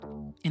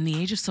In the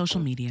age of social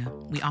media,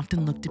 we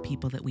often look to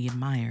people that we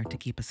admire to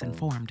keep us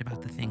informed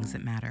about the things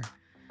that matter.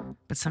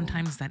 But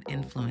sometimes that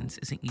influence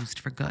isn't used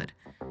for good,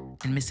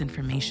 and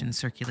misinformation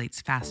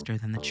circulates faster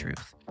than the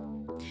truth.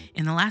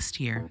 In the last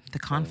year, the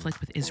conflict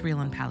with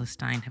Israel and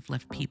Palestine have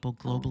left people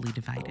globally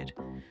divided.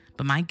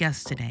 But my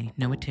guest today,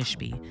 Noa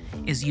Tishby,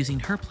 is using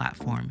her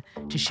platform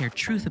to share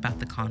truth about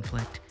the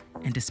conflict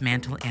and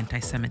dismantle anti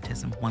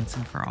Semitism once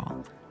and for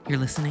all. You're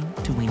listening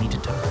to We Need to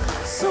Talk.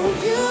 So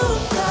you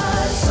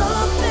got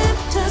something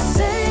to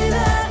say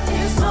that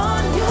is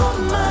on your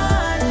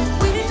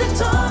mind. We need to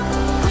talk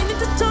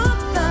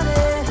about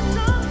it.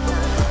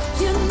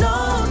 You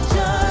know,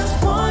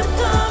 just one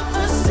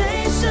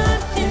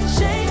conversation can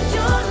change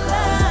your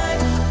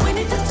life. We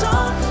need to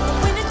talk about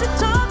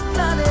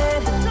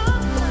it.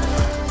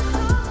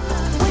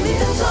 We need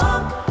to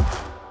talk.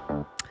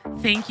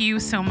 Thank you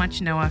so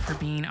much, Noa, for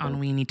being on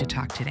We Need to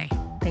Talk today.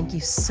 Thank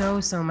you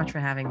so much for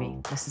having me.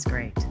 This is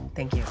great.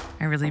 Thank you.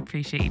 I really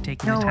appreciate you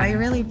taking the No, time. I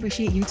really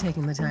appreciate you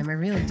taking the time. I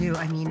really do.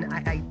 I mean,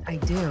 I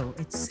do.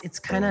 It's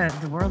kind of,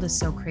 the world is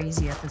so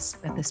crazy at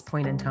this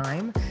point in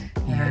time.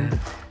 And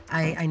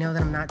I know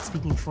that I'm not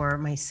speaking for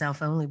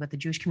myself only, but the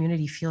Jewish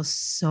community feels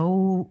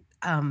so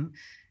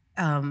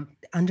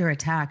under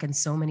attack in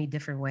so many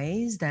different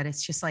ways that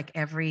it's just like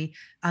every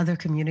other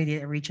community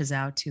that reaches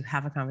out to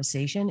have a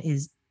conversation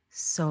is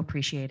so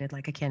appreciated.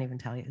 Like, I can't even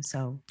tell you.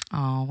 So,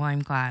 oh, well,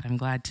 I'm glad. I'm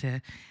glad to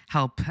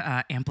help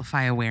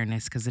amplify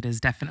awareness, because it is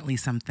definitely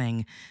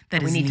something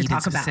that is needed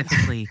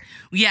specifically.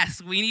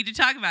 Yes, we need to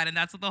talk about it. And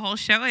that's what the whole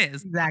show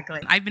is.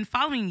 Exactly. I've been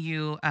following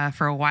you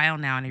for a while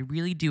now, and I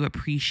really do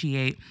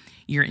appreciate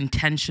your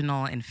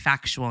intentional and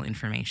factual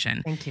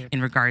information. Thank you.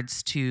 In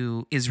regards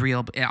to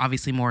Israel,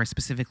 obviously more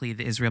specifically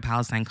the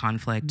Israel-Palestine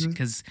conflict,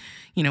 because,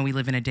 you know, we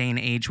live in a day and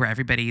age where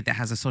everybody that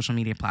has a social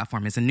media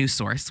platform is a news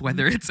source,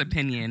 whether it's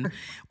opinion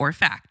or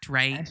fact,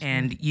 right? Absolutely.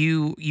 And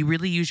you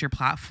really use your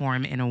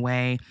platform in a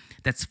way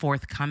that's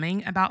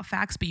forthcoming about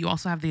facts, but you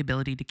also have the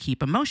ability to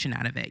keep emotion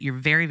out of it. You're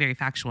very, very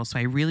factual. So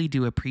I really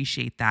do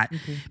appreciate that,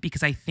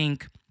 because I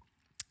think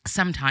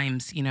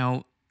sometimes, you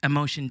know,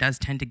 emotion does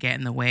tend to get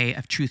in the way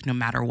of truth, no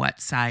matter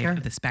what side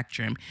of the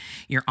spectrum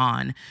you're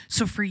on.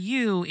 So for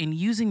you, in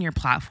using your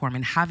platform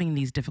and having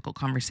these difficult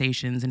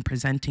conversations and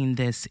presenting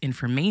this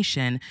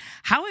information,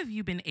 how have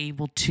you been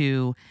able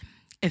to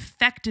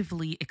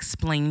effectively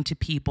explain to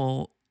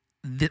people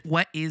that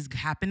what is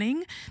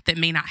happening that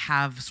may not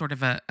have sort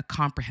of a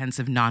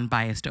comprehensive,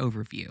 non-biased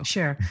overview?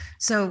 Sure.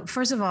 So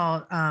first of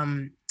all, how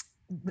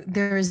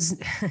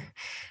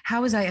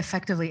was I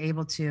effectively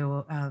able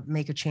to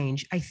make a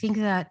change? I think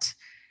that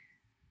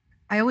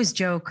I always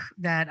joke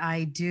that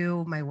I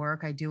do my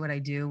work, I do what I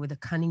do with a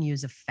cunning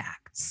use of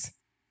facts,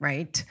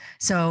 right?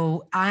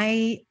 So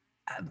I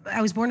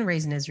was born and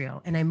raised in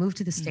Israel, and I moved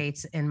to the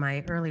States in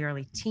my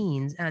early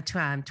teens,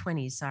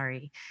 20s,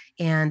 sorry.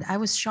 And I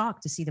was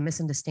shocked to see the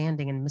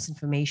misunderstanding and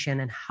misinformation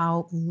and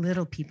how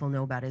little people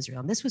know about Israel.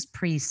 And this was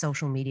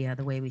pre-social media,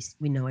 the way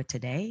we know it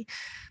today.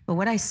 But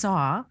what I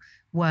saw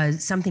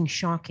was something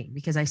shocking,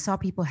 because I saw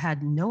people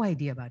had no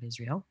idea about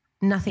Israel,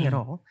 nothing at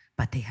all,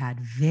 but they had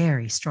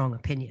very strong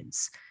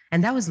opinions.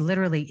 And that was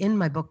literally in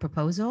my book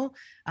proposal,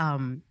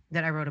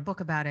 that I wrote a book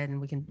about it, and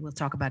we'll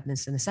talk about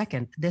this in a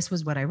second. This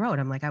was what I wrote.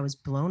 I'm like, I was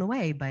blown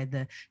away by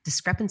the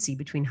discrepancy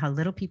between how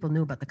little people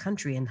knew about the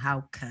country and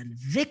how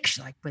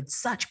like with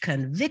such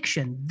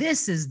conviction,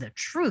 this is the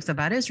truth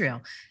about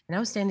Israel. And I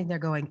was standing there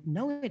going,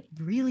 no, it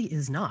really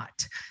is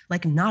not,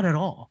 like, not at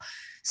all.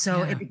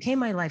 So it became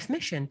my life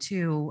mission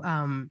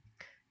to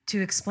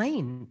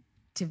explain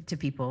to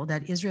people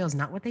that Israel is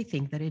not what they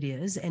think that it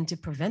is, and to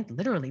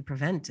literally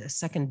prevent a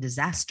second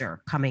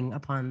disaster coming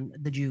upon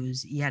the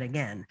Jews yet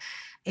again.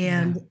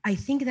 And I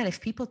think that if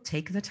people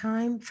take the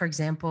time, for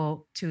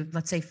example,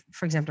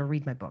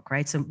 read my book,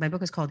 right? So my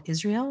book is called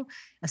Israel,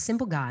 A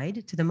Simple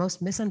Guide to the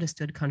Most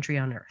Misunderstood Country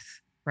on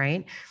Earth,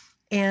 right?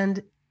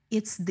 And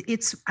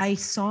I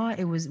saw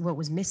it was what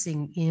was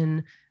missing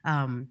in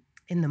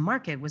the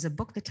market was a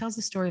book that tells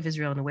the story of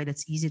Israel in a way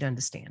that's easy to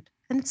understand,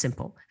 and it's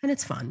simple, and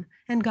it's fun,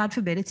 and God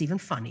forbid it's even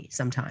funny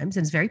sometimes,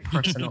 and it's very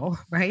personal,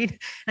 right?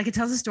 Like, it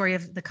tells the story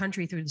of the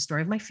country through the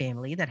story of my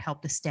family that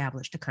helped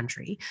establish the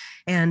country.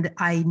 And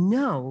I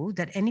know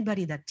that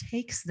anybody that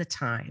takes the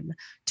time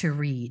to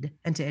read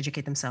and to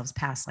educate themselves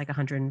past like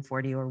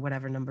 140 or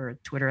whatever number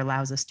Twitter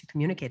allows us to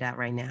communicate at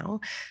right now,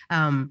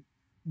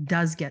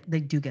 they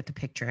do get the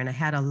picture. And I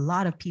had a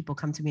lot of people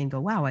come to me and go,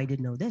 wow, I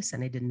didn't know this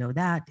and I didn't know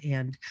that.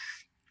 And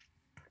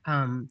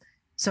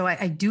so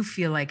I do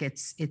feel like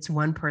it's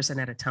one person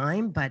at a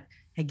time, but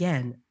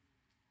again,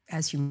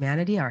 as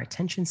humanity, our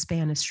attention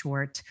span is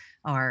short.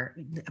 our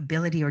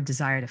ability or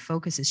desire to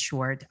focus is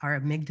short. Our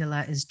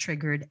amygdala is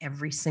triggered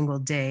every single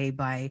day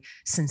by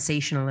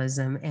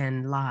sensationalism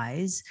and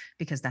lies,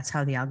 because that's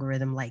how the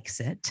algorithm likes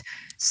it.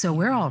 So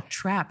we're all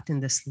trapped in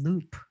this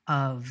loop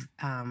of,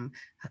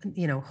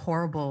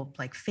 horrible,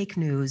 like, fake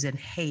news and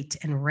hate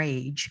and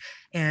rage.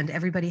 And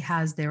everybody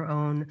has their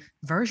own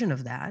version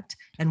of that.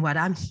 And what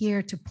I'm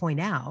here to point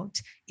out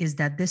is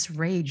that this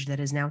rage that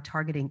is now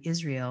targeting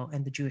Israel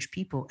and the Jewish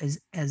people is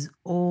as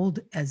old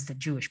as the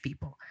Jewish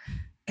people.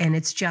 And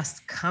it's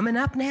just coming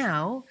up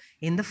now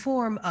in the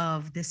form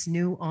of this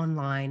new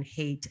online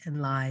hate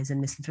and lies and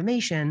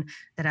misinformation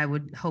that I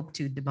would hope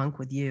to debunk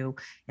with you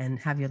and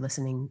have your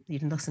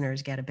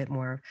listeners get a bit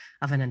more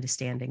of an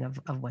understanding of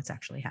what's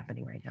actually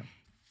happening right now.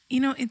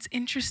 It's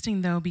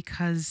interesting, though,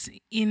 because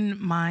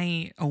in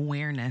my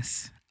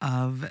awareness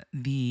of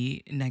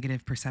the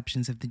negative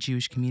perceptions of the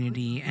Jewish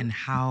community and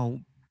how,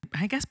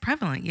 I guess,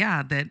 prevalent,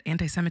 that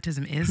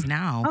anti-Semitism is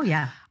now. Oh,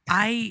 yeah.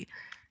 I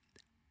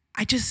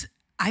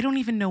don't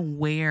even know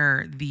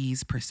where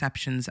these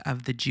perceptions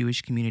of the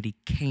Jewish community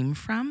came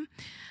from.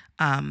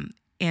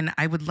 And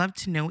I would love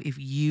to know if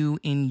you,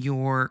 in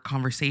your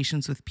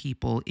conversations with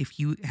people, if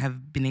you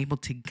have been able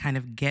to kind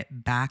of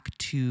get back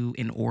to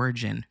an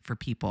origin for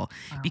people.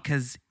 Wow.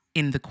 Because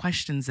in the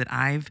questions that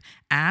I've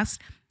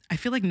asked, I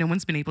feel like no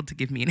one's been able to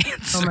give me an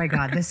answer. Oh my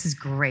God, this is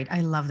great. I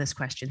love this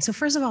question. So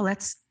first of all,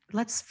 let's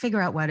figure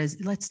out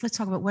let's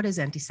talk about what is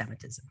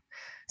anti-Semitism.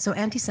 So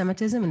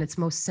anti-Semitism in its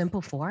most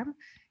simple form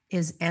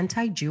is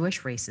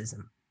anti-Jewish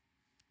racism.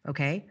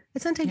 Okay?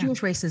 It's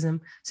anti-Jewish racism.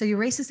 So you're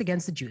racist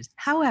against the Jews.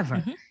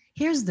 However,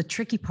 here's the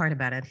tricky part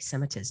about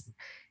anti-Semitism.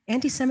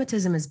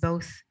 Anti-Semitism is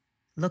both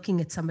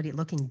looking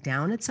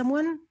down at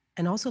someone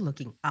and also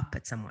looking up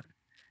at someone.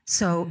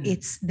 So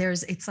it's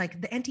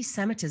like the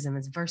anti-Semitism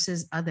is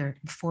versus other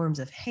forms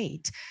of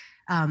hate,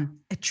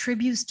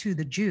 attributes to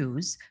the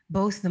Jews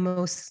both the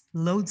most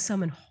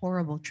loathsome and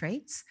horrible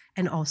traits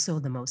and also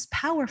the most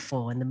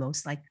powerful and the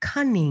most like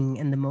cunning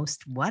and the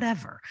most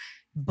whatever.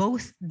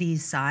 Both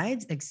these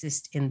sides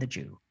exist in the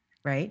Jew,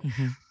 right?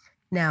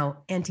 Now,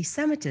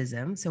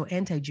 anti-Semitism, so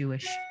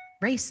anti-Jewish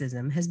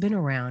racism, has been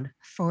around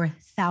for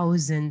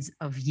thousands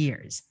of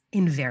years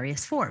in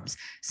various forms.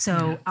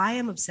 So I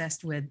am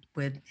obsessed with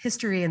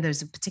history, and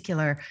there's a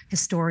particular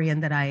historian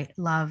that I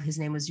love. His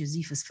name was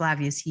Josephus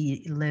Flavius.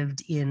 He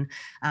lived in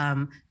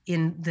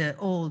the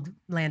old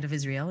land of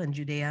Israel, in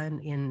Judea,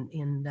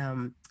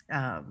 and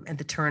at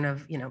the turn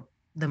of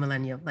the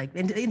millennium, like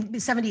in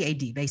 70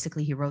 AD.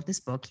 Basically, he wrote this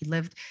book.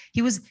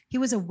 He was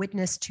a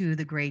witness to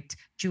the great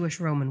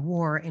Jewish-Roman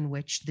War, in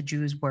which the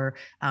Jews were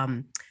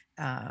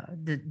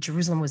the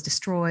Jerusalem was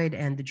destroyed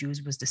and the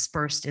Jews was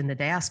dispersed in the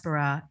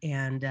diaspora,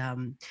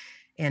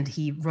 and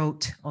he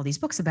wrote all these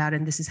books about it.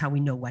 And this is how we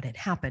know what had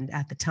happened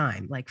at the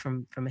time, like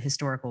from a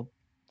historical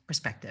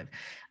perspective.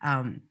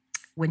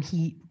 When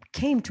he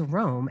came to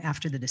Rome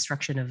after the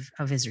destruction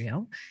of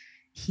Israel,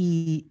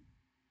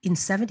 in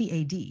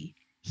 70 AD,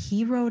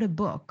 he wrote a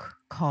book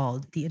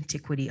called The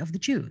Antiquity of the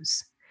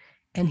Jews.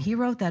 And he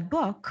wrote that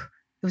book.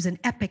 It was an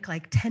epic,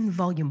 like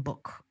 10-volume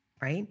book,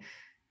 right?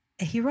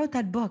 And he wrote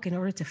that book in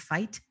order to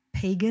fight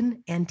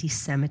pagan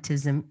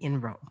anti-Semitism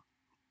in Rome.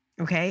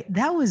 Okay,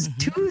 that was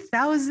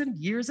 2,000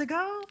 years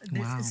ago.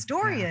 This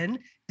historian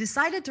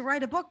decided to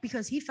write a book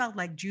because he felt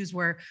like Jews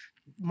were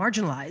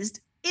marginalized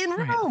in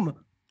Rome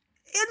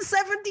in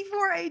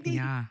 74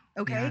 AD.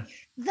 Okay,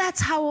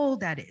 that's how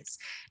old that is.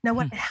 Now,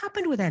 what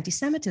happened with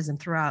anti-Semitism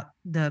throughout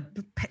the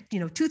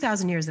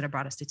 2,000 years that have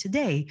brought us to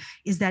today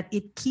is that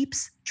it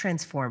keeps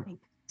transforming.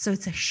 So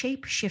it's a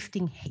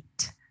shape-shifting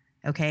hate.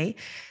 Okay,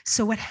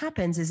 so what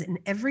happens is in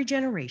every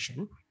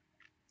generation,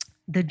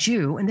 the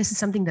Jew, and this is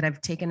something that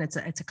I've taken, it's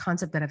a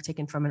concept that I've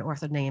taken from an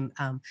author named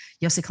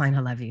Yossi Klein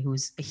Halevi,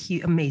 who's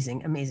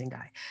amazing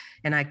guy.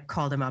 And I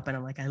called him up and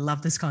I'm like, I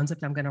love this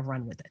concept. I'm going to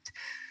run with it.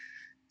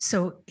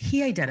 So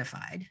he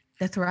identified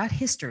that throughout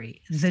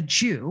history, the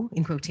Jew,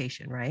 in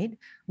quotation, right,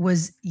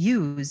 was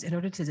used in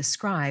order to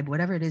describe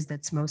whatever it is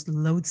that's most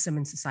loathsome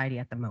in society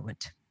at the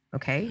moment.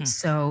 Okay,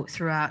 so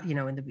throughout,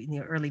 in the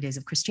early days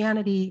of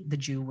Christianity, the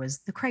Jew was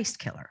the Christ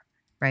killer,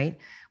 right?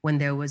 When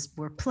there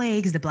were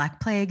plagues, the Black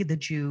Plague, the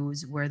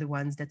Jews were the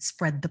ones that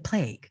spread the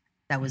plague.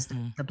 That was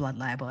the blood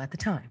libel at the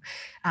time.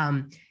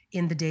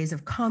 In the days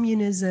of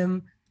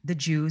communism, the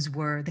Jews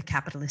were the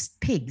capitalist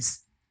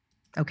pigs,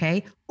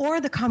 okay?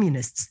 Or the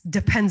communists,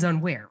 depends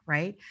on where,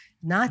 right?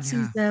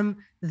 Nazism,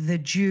 the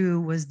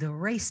Jew was the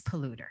race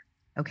polluter.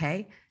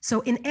 Okay, so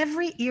in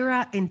every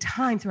era in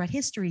time throughout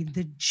history,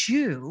 the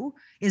Jew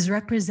is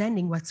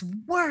representing what's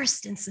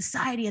worst in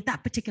society at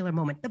that particular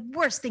moment, the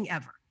worst thing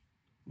ever.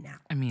 Now,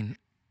 I mean,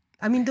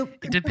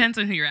 it depends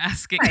on who you're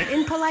asking. Right,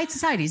 in polite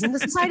societies, in the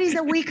societies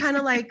that we kind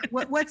of like,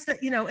 what's the,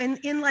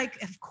 in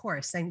like, of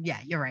course, and yeah,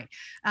 you're right.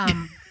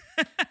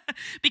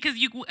 Because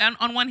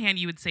on one hand,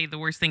 you would say the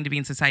worst thing to be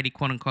in society,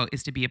 quote unquote,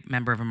 is to be a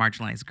member of a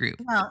marginalized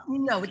group. Well,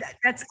 no,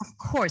 that's of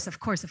course. But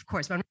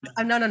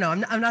I'm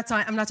not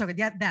talking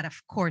that.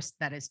 Of course,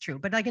 that is true.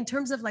 But like in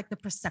terms of like the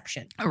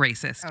perception, a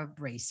racist,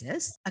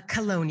 a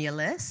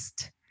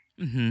colonialist,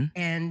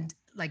 and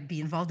like be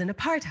involved in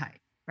apartheid,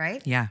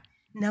 right? Yeah.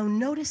 Now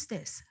notice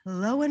this.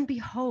 Lo and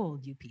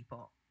behold, you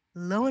people,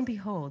 lo and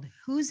behold,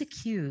 who's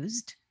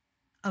accused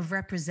of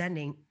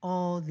representing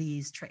all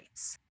these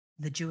traits?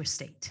 The Jewish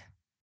state.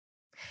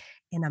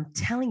 And I'm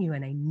telling you,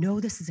 and I know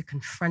this is a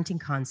confronting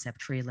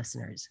concept for your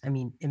listeners. I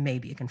mean, it may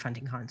be a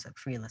confronting concept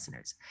for your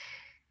listeners.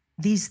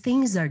 These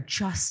things are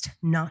just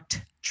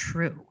not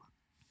true,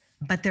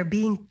 but they're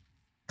being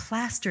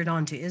plastered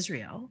onto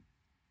Israel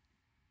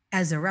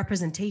as a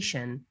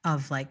representation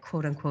of, like,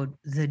 quote unquote,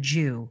 the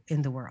Jew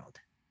in the world.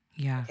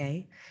 Yeah.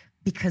 Okay.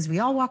 Because we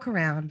all walk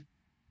around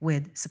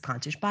with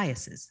subconscious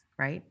biases,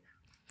 right?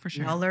 For We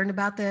sure. all learn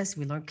about this.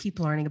 We keep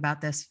learning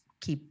about this,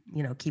 keep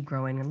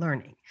growing and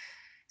learning.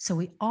 So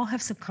we all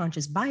have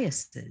subconscious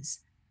biases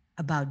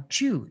about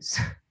Jews.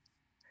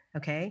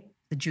 Okay.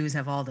 The Jews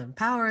have all the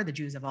power. The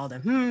Jews have all the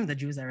the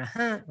Jews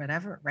are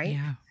whatever, right?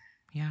 Yeah.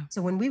 Yeah.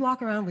 So when we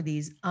walk around with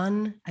these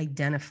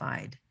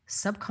unidentified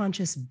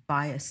subconscious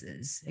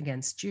biases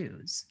against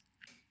Jews,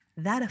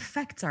 that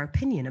affects our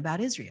opinion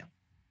about Israel,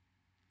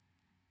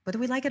 whether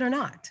we like it or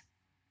not.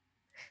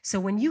 So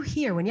when you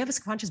have a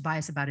subconscious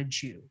bias about a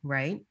Jew,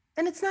 right?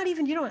 And it's not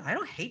even, I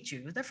don't hate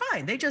Jews. They're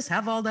fine. They just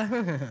have all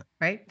the,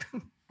 right?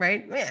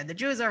 Right? Yeah, the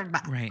Jews are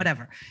Right.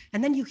 whatever.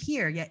 And then you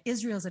hear, yeah,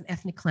 Israel's an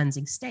ethnic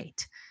cleansing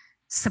state.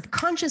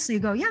 Subconsciously you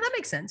go, yeah, that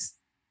makes sense.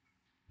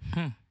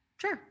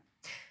 Sure.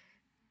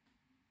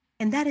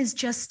 And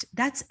that's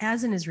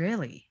as an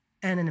Israeli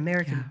and an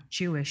American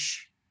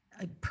Jewish,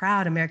 a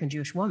proud American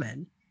Jewish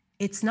woman,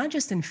 it's not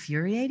just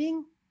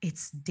infuriating,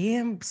 it's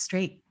damn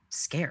straight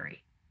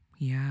scary.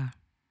 Yeah.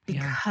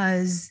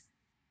 Because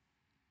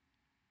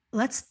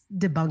let's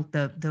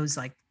debunk those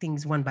like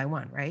things one by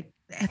one, right?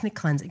 Ethnic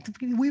cleansing.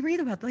 We read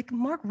about like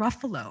Mark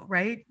Ruffalo,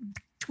 right?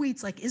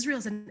 Tweets like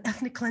Israel's an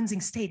ethnic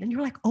cleansing state. And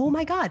you're like, oh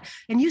my God.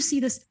 And you see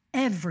this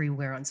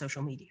everywhere on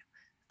social media,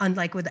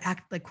 unlike with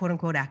quote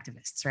unquote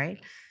activists,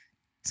 right?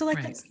 So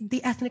like that's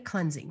the ethnic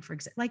cleansing, for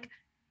example, like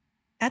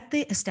at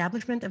the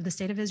establishment of the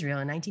state of Israel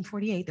in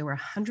 1948, there were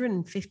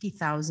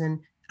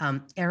 150,000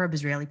 Arab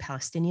Israeli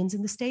Palestinians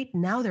in the state.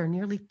 Now there are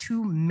nearly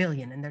 2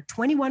 million and they're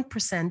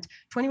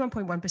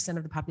 21.1%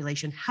 of the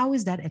population. How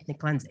is that ethnic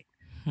cleansing?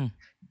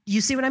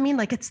 You see what I mean?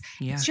 Like it's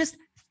just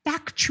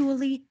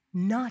factually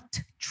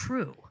not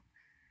true.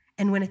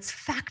 And when it's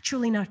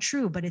factually not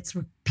true, but it's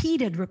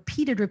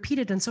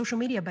repeated on social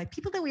media by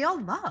people that we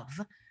all love,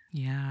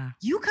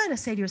 you kind of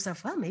say to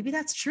yourself, well, maybe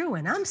that's true.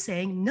 And I'm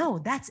saying, no,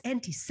 that's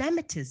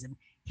anti-Semitism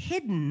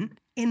hidden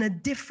in a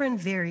different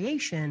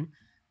variation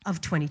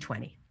of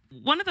 2020.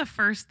 One of the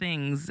first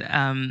things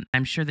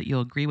I'm sure that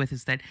you'll agree with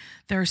is that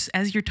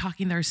as you're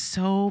talking, there's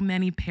so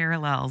many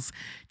parallels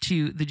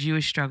to the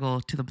Jewish struggle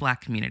to the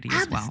Black community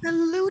as well.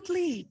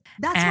 Absolutely.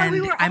 That's why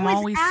we were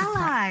always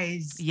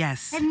allies.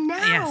 Yes. And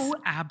now,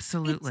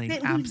 absolutely.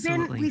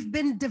 We've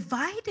been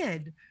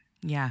divided.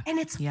 Yeah. And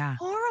it's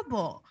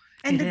horrible.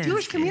 And the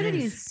Jewish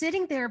community is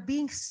sitting there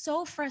being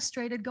so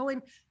frustrated,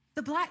 going,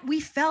 we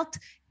felt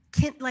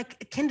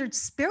like kindred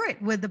spirit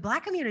with the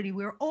Black community.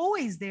 We were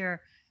always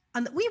there.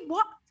 And we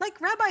walked,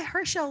 like Rabbi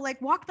Herschel,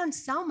 walked on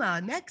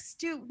Selma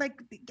next to,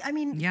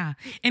 Yeah.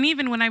 And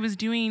even when I was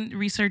doing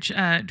research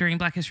during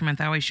Black History Month,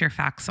 I always share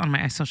facts on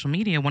my social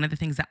media. One of the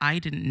things that I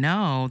didn't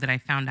know that I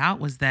found out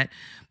was that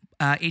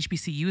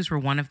HBCUs were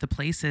one of the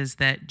places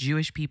that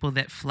Jewish people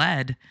that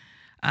fled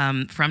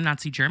from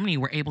Nazi Germany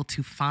were able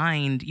to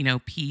find,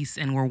 peace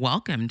and were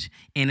welcomed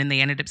in, and they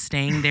ended up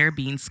staying there,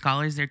 being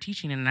scholars there,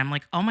 teaching. And I'm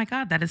like, oh my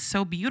God, that is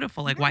so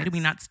beautiful. Like, why do we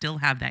not still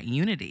have that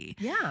unity?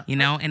 Yeah.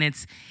 And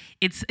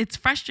it's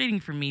frustrating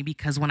for me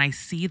because when I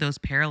see those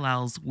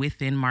parallels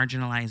within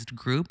marginalized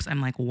groups, I'm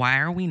like, why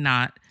are we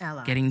not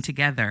getting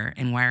together,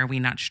 and why are we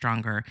not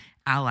stronger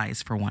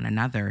allies for one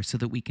another so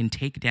that we can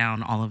take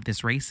down all of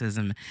this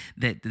racism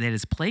that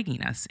is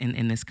plaguing us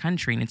in this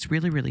country? And it's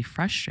really, really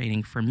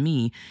frustrating for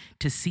me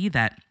to see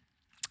that.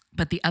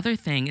 But the other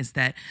thing is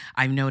that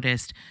I've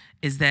noticed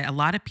is that a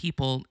lot of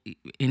people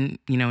in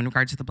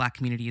regards to the Black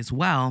community as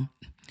well,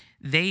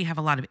 they have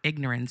a lot of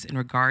ignorance in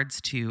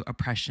regards to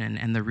oppression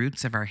and the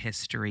roots of our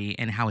history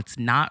and how it's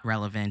not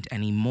relevant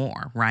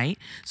anymore, right?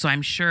 So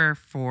I'm sure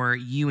for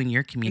you and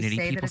your community,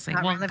 people say,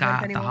 well,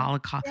 God, the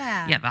Holocaust.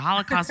 Yeah, the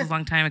Holocaust was a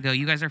long time ago.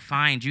 You guys are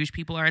fine. Jewish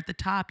people are at the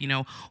top,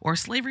 or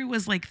slavery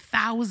was like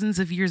thousands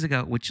of years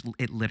ago, which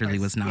it literally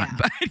was not,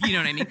 but you know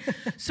what I mean?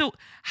 So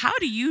how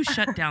do you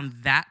shut down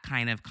that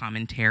kind of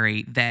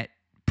commentary that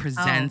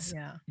presents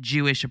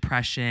Jewish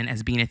oppression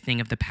as being a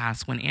thing of the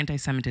past when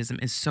anti-Semitism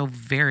is so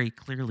very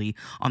clearly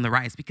on the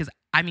rise? Because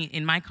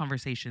in my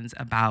conversations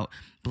about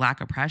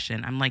Black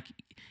oppression, I'm like,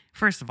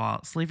 first of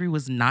all, slavery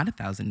was not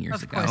 1,000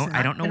 years ago.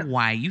 I don't know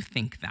why you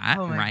think that,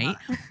 right?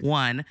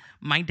 One,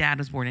 my dad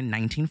was born in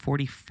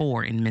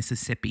 1944 in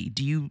Mississippi.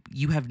 You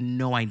have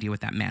no idea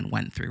what that man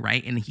went through,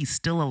 right? And he's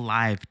still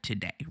alive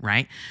today,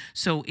 right?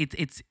 So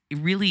it's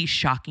really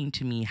shocking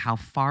to me how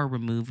far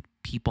removed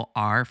people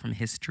are from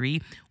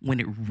history when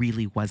it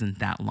really wasn't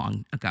that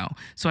long ago.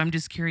 So I'm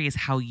just curious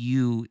how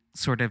you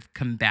sort of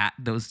combat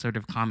those sort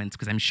of comments,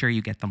 because I'm sure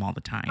you get them all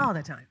the time. All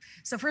the time.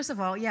 So first of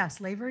all, yeah,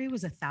 slavery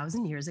was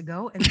 1,000 years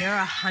ago, and there are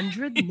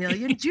 100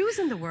 million Jews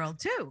in the world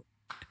too.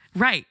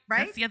 Right.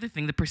 Right? That's the other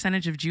thing. The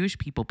percentage of Jewish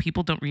people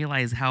don't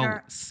realize how There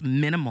are-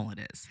 minimal it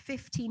is.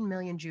 15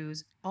 million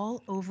Jews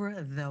all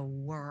over the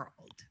world.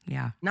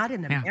 Yeah. Not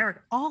in Yeah.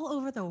 America, all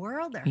over the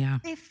world. There are Yeah.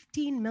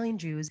 15 million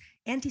Jews.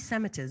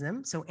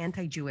 Anti-Semitism, so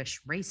anti-Jewish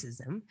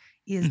racism,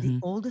 is the Mhm.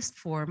 oldest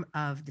form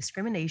of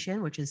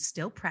discrimination, which is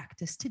still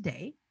practiced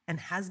today and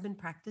has been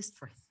practiced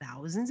for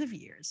thousands of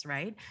years,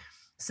 right?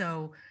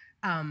 So,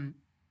 and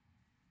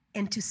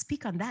to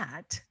speak on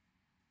that,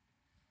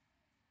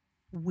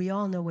 we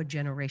all know what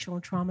generational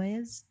trauma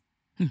is.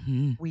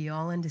 Mhm. We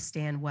all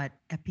understand what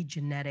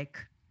epigenetic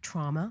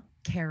trauma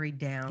carried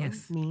down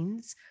Yes.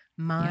 means.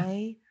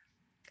 My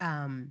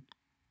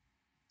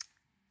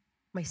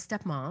my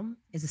stepmom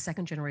is a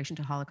second generation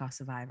to Holocaust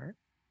survivor,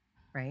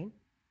 right?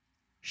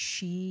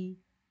 She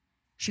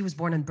was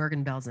born in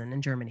Bergen-Belsen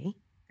in Germany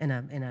in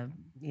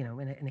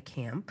a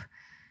camp,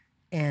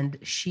 and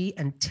she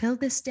until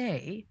this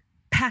day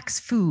packs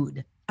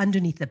food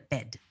underneath the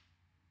bed.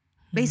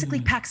 Basically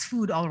Mm. packs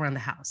food all around the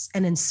house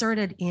and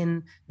inserted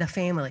in the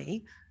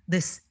family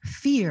this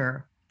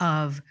fear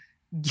of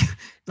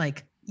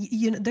like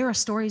there are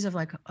stories of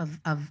like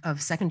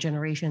of second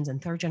generations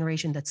and third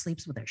generation that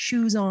sleeps with their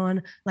shoes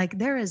on. Like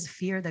there is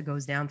fear that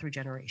goes down through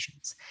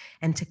generations.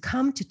 And to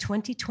come to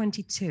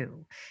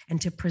 2022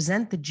 and to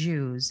present the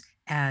Jews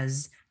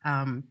as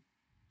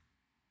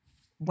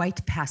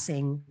white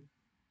passing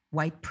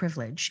white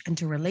privilege, and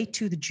to relate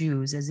to the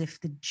Jews as if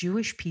the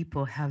Jewish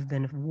people have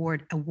been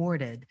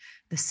awarded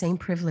the same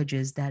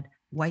privileges that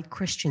white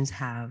Christians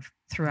have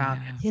throughout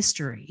Yeah.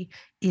 history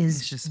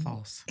is It's just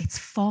false. It's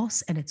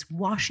false, and it's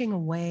washing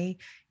away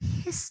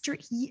history,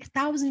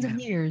 thousands of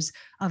Yeah. years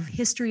of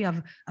history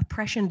of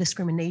oppression,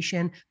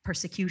 discrimination,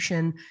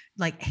 persecution,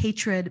 like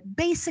hatred.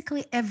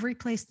 Basically, every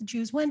place the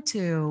Jews went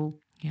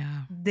to,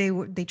 Yeah.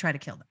 they try to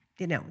kill them.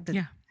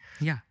 Yeah.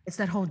 Yeah. It's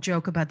that whole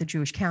joke about the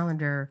Jewish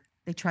calendar.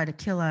 They try to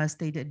kill us.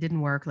 It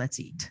didn't work. Let's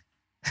eat.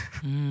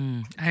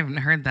 I haven't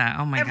heard that.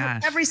 Oh my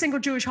gosh. Every single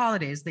Jewish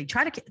holidays, they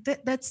try to.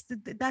 That's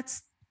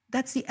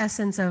the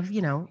essence of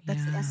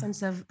that's the Yeah.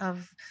 essence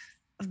of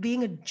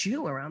being a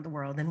Jew around the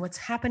world. And what's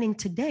happening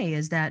today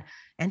is that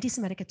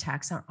anti-Semitic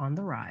attacks are on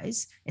the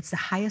rise. It's the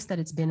highest that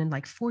it's been in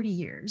like 40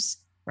 years.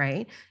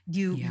 Right?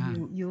 Yeah.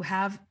 You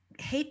have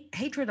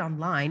hatred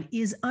online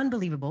is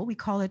unbelievable. We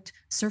call it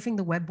surfing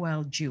the web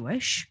while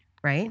Jewish.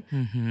 Right?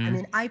 Mhm. I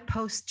mean, I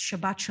post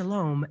Shabbat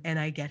Shalom and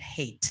I get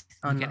hate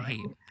You get online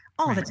hate.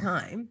 all the Right.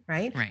 time,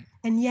 right? Right.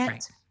 And yet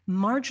Right.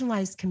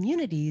 marginalized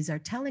communities are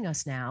telling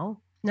us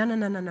now, no,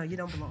 you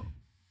don't belong.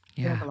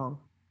 You don't Yeah. belong.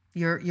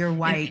 You're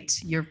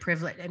white, you're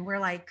privileged. And we're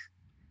like,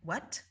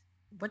 what?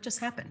 What just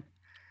happened?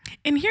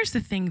 And here's the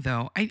thing,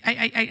 though.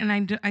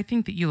 I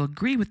think that you'll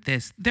agree with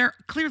this. There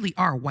clearly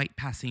are white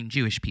passing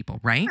Jewish people,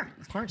 right? Sure,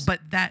 of course.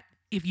 But that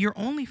if you're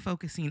only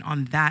focusing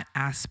on that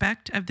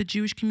aspect of the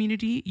Jewish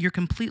community, you're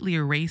completely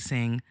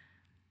erasing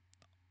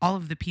all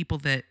of the people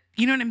that,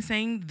 you know what I'm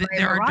saying? That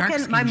there are dark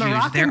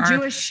skinned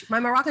Jews. My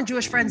Moroccan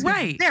Jewish friends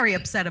Right. get very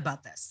upset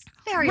about this.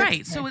 Very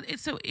Right. upset.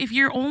 So if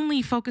you're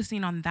only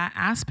focusing on that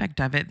aspect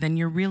of it, then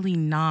you're really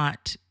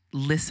not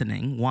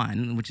listening,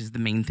 one, which is the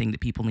main thing that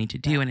people need to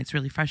do. And it's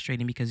really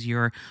frustrating because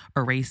you're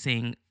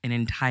erasing an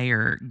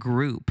entire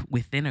group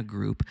within a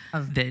group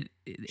that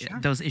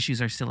those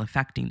issues are still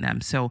affecting them.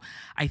 So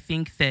I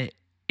think that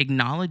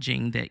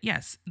acknowledging that,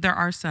 yes, there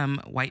are some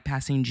white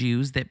passing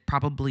Jews that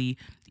probably,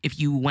 if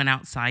you went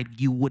outside,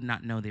 you would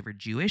not know they were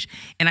Jewish.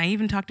 And I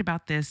even talked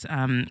about this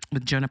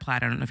with Jonah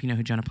Platt. I don't know if you know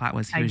who Jonah Platt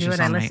was. He I was do, just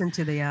and I on my- listened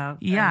to the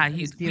Yeah, it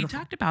was we beautiful.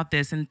 talked about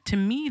this, and to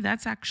me,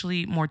 that's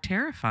actually more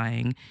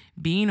terrifying.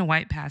 Being a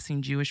white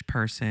passing Jewish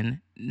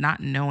person,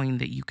 not knowing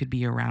that you could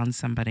be around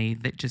somebody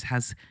that just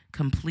has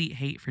complete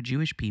hate for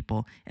Jewish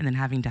people, and then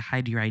having to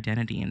hide your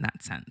identity in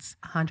that sense.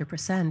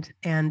 100%.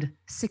 And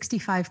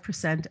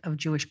 65% of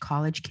Jewish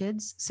college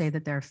kids say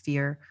that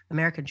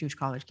American Jewish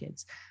college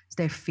kids,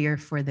 they fear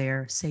for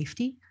their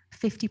safety.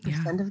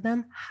 50% of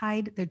them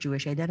hide their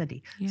Jewish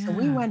identity. So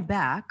we Yeah. went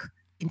back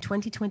in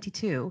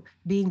 2022,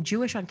 being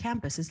Jewish on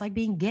campus is like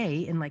being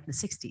gay in like the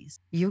 60s.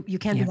 You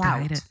can't You be have to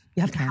out. hide it.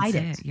 You have to can't hide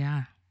say it.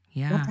 Yeah,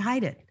 You have yeah, to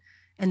hide it.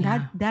 And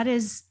Yeah. that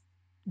is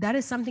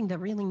something that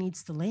really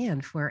needs to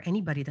land for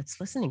anybody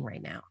that's listening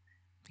right now.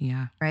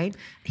 yeah. Right.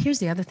 Here's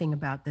the other thing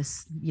about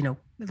this,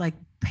 like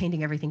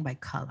painting everything by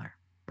color,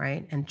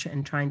 right? And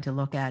trying to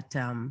look at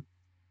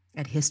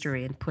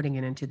history and putting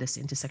it into this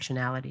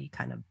intersectionality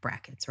kind of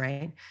brackets,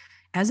 right?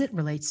 As it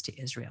relates to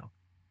Israel.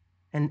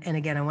 And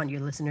again, I want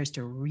your listeners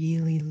to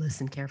really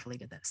listen carefully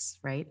to this,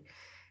 right?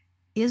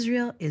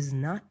 Israel is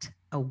not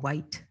a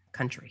white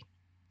country.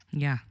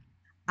 Yeah.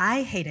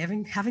 I hate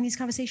having these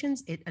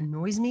conversations. It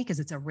annoys me because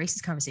it's a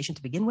racist conversation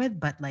to begin with,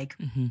 but like,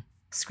 Hmm.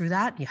 screw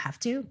that. You have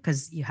to,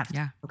 because you have to.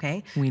 Yeah.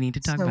 Okay. We need to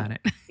talk So- about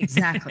it.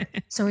 Exactly.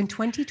 So in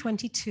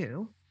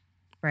 2022,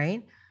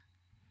 right?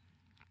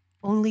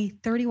 only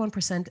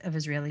 31% of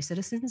Israeli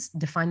citizens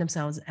define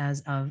themselves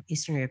as of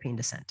Eastern European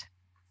descent.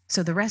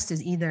 So the rest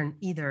is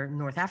either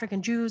North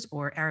African Jews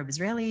or Arab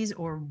Israelis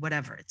or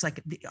whatever. It's like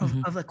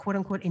of the quote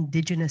unquote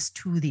indigenous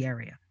to the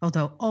area,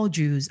 although all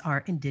Jews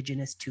are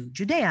indigenous to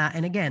Judea.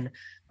 And again,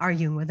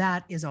 arguing with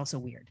that is also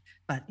weird.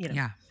 But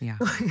yeah.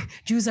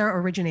 Jews are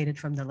originated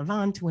from the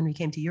Levant. When we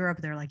came to Europe,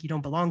 they're like, you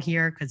don't belong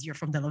here because you're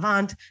from the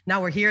Levant.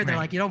 Now we're here. They're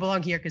like, you don't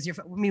belong here because you're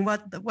from, I mean,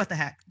 what the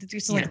heck?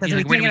 Like,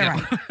 where do we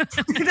go?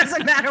 It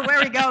doesn't matter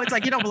where we go. It's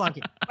like, you don't belong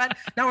here. But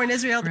now we're in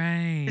Israel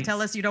to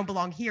tell us you don't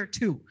belong here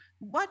too.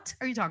 What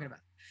are you talking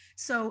about?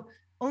 So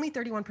only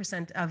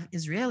 31% of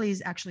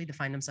Israelis actually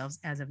define themselves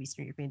as of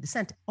Eastern European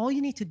descent. All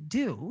you need to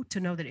do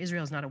to know that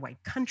Israel is not a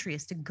white country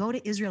is to go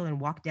to Israel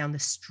and walk down the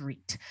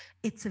street.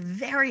 It's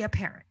very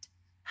apparent.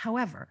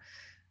 However,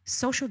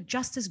 social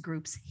justice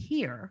groups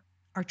here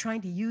are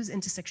trying to use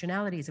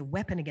intersectionality as a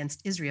weapon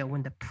against Israel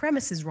when the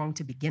premise is wrong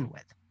to begin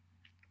with.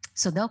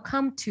 So they'll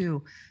come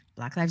to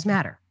Black Lives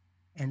Matter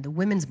and the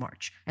Women's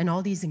March and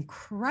all these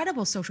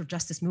incredible social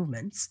justice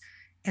movements,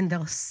 and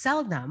they'll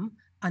sell them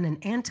on an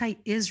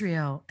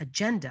anti-Israel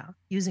agenda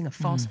using a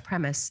false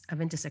premise of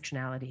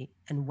intersectionality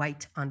and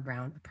white on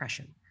brown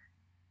oppression.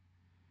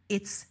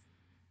 It's,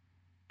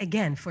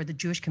 again, for the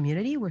Jewish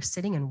community, we're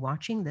sitting and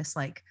watching this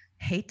like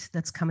hate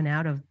that's coming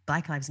out of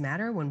Black Lives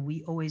Matter when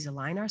we always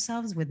align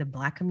ourselves with the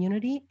Black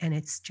community. And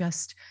it's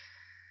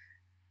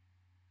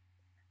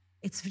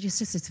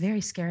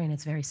very scary and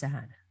it's very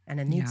sad. And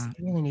it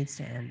really needs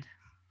to end.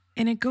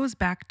 And it goes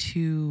back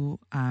to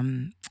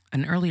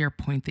an earlier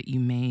point that you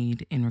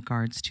made in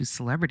regards to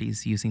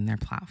celebrities using their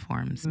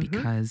platforms,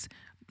 because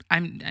I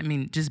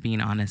mean, just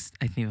being honest,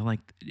 I feel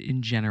like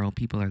in general,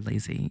 people are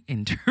lazy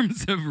in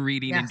terms of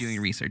reading and doing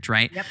research,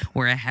 right? Yep.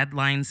 We're a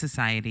headline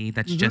society.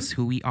 That's just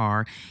who we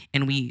are.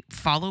 And we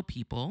follow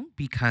people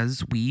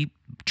because we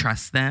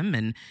trust them.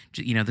 And,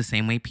 the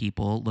same way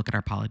people look at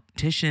our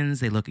politicians,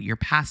 they look at your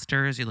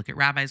pastors, you look at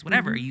rabbis,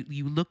 whatever.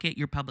 You look at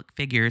your public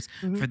figures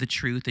for the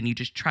truth, and you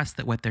just trust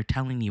that what they're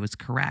telling you is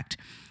correct.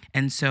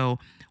 And so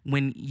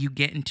when you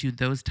get into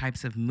those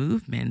types of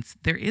movements,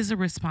 there is a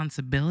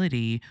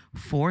responsibility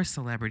for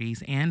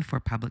celebrities and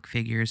for public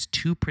figures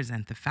to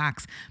present the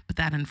facts, but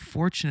that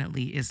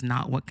unfortunately is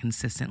not what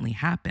consistently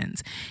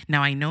happens.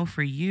 Now, I know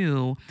for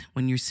you,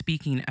 when you're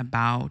speaking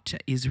about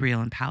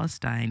Israel and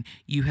Palestine,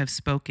 you have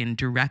spoken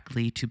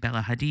directly to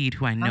Bella Hadid,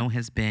 who I know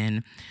has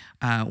been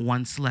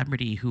one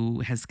celebrity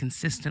who has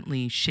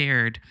consistently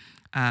shared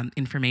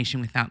information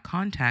without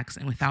context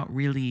and without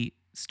really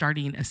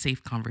starting a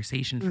safe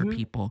conversation for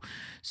people.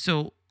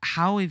 So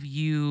how have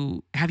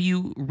you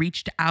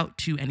reached out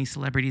to any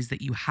celebrities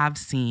that you have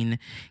seen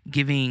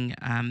giving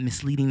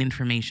misleading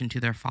information to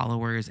their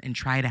followers and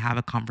try to have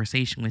a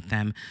conversation with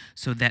them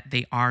so that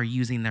they are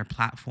using their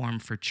platform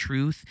for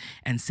truth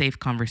and safe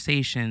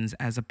conversations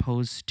as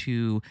opposed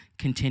to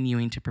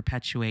continuing to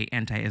perpetuate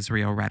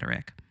anti-Israel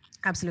rhetoric?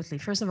 Absolutely.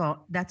 First of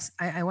all,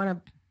 I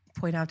want to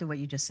point out to what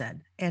you just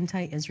said,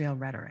 anti-Israel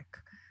rhetoric.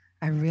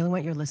 I really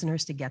want your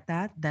listeners to get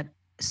that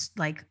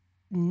like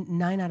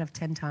 9 out of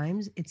 10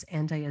 times it's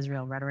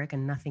anti-Israel rhetoric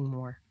and nothing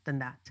more than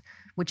that,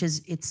 which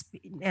is it's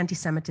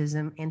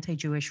anti-Semitism,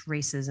 anti-Jewish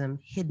racism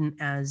hidden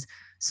as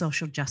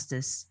social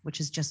justice, which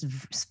is just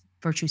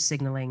virtue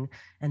signaling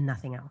and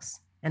nothing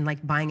else. And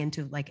like buying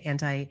into like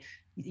to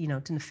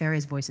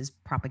nefarious voices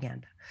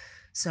propaganda.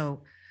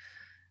 So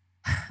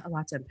a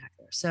lot to unpack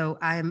there. So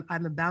I'm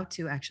about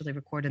to actually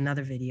record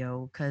another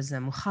video because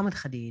Muhammad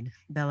Hadid,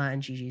 Bella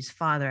and Gigi's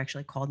father,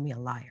 actually called me a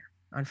liar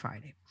on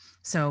Friday.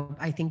 So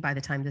I think by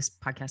the time this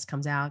podcast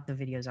comes out, the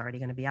video is already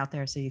going to be out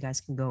there. So you guys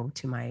can go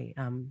to my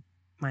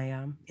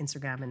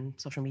Instagram and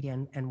social media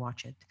and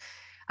watch it.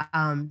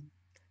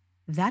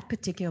 That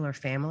particular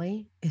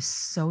family is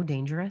so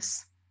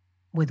dangerous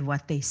with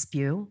what they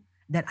spew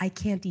that I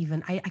don't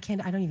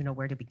even know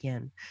where to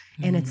begin.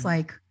 And it's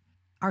like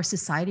our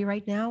society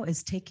right now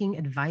is taking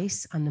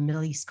advice on the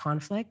Middle East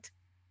conflict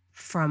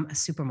from a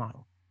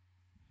supermodel,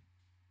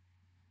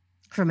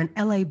 from an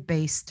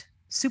LA-based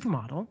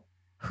supermodel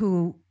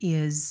who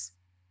is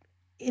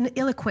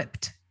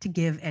ill-equipped to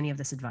give any of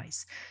this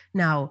advice.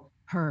 Now,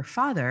 her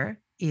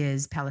father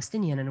is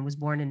Palestinian and was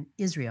born in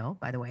Israel,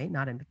 by the way,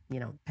 not in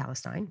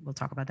Palestine. We'll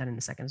talk about that in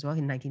a second as well,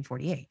 in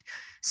 1948.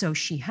 So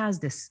she has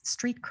this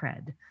street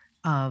cred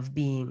of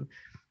being,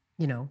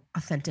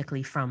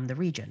 authentically from the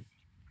region.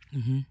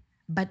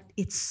 But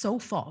it's so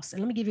false.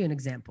 And let me give you an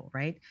example,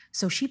 right?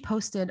 So she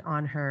posted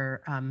on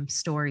her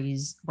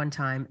stories one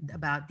time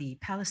about the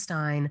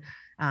Palestine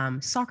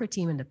soccer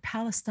team and the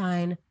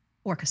Palestine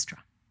orchestra.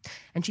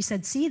 And she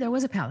said, see, there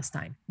was a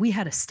Palestine. We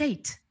had a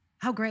state.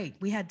 How great.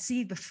 We had,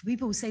 the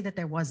people who say that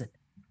there wasn't,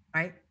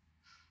 right?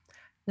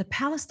 The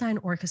Palestine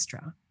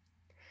orchestra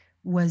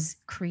was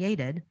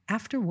created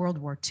after World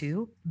War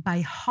II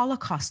by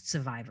Holocaust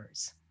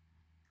survivors,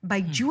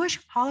 by Jewish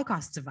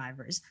Holocaust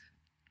survivors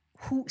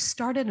who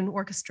started an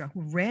orchestra,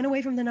 who ran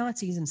away from the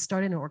Nazis and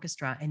started an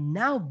orchestra. And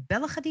now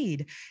Bella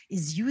Hadid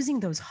is using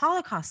those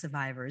Holocaust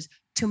survivors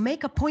to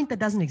make a point that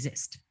doesn't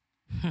exist.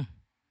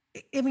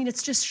 I mean,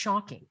 it's just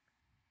shocking,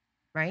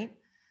 right?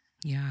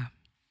 Yeah.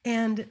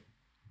 And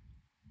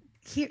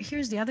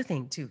here's the other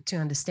thing to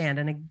understand.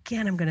 And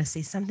again, I'm going to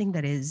say something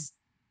that is,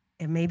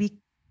 it may be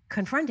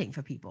confronting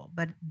for people,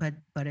 but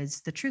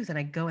it's the truth. And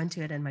I go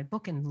into it in my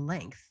book in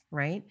length,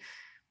 right?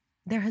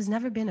 There has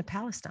never been a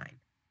Palestine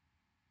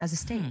as a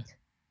state.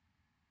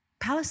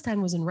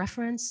 Palestine was in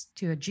reference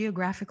to a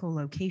geographical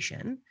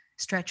location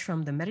stretched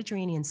from the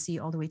Mediterranean Sea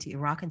all the way to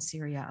Iraq and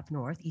Syria up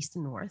north, east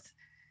and north,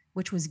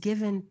 which was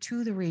given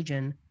to the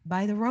region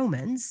by the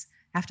Romans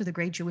after the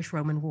Great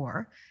Jewish-Roman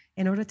War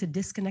in order to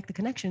disconnect the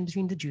connection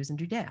between the Jews and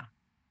Judea.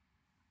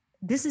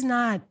 This is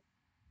not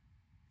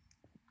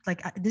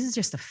like, this is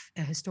just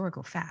a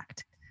historical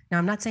fact. Now,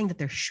 I'm not saying that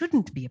there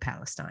shouldn't be a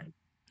Palestine,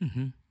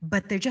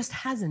 but there just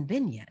hasn't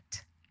been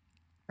yet,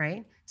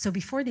 right? So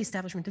before the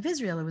establishment of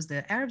Israel, it was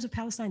the Arabs of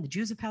Palestine, the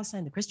Jews of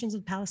Palestine, the Christians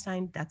of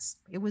Palestine.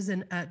 It was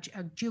a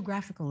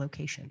geographical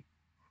location.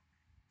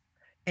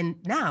 And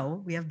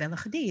now we have Bella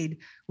Hadid,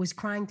 who's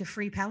crying to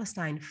free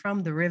Palestine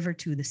from the river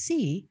to the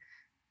sea,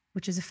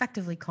 which is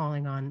effectively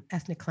calling on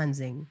ethnic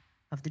cleansing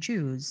of the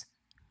Jews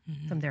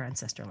from their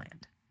ancestor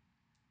land.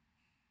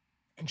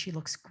 And she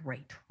looks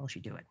great while she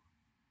do it.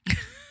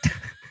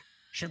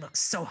 She looks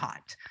so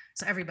hot.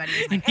 So everybody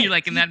is like, hey,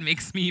 and that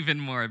makes me even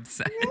more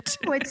upset.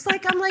 No, it's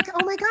like, I'm like,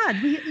 oh my God,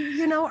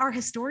 our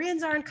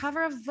historians are on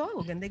cover of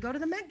Vogue and they go to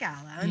the Met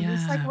Gala. And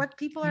it's like what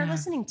people are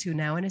listening to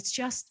now. And it's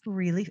just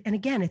really, and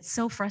again, it's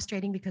so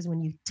frustrating because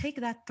when you take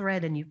that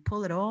thread and you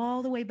pull it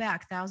all the way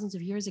back thousands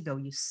of years ago,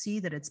 you see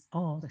that it's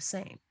all the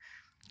same.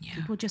 Yeah.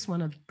 People just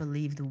want to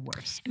believe the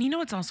worst. And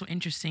what's also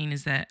interesting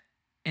is that,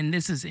 and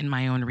this is in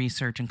my own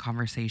research and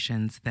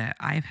conversations that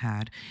I've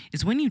had,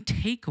 is when you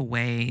take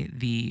away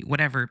the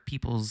whatever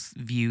people's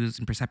views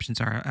and perceptions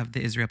are of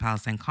the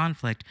Israel-Palestine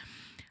conflict,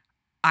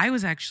 I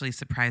was actually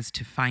surprised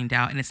to find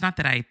out, and it's not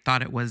that I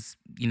thought it was,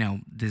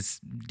 this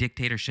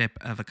dictatorship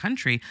of a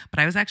country, but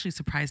I was actually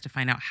surprised to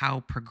find out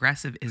how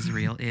progressive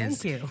Israel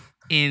is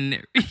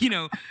in,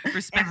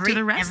 respect to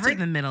the rest of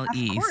the Middle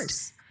East. Of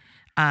course.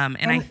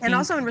 And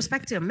also in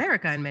respect to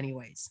America in many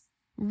ways.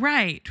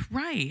 Right.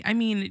 I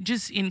mean,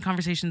 just in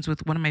conversations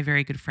with one of my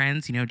very good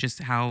friends,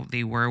 just how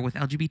they were with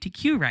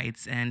LGBTQ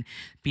rights and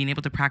being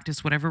able to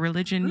practice whatever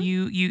religion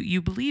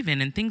you believe in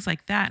and things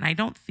like that. And I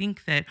don't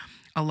think that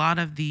a lot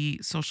of the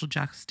social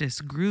justice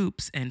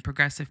groups and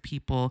progressive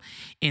people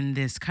in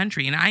this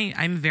country, and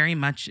I'm very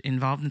much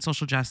involved in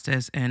social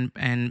justice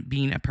and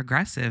being a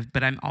progressive,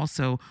 but I'm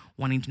also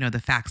wanting to know the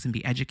facts and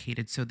be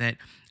educated so that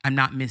I'm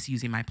not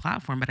misusing my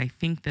platform. But I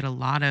think that a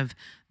lot of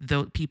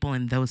the people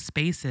in those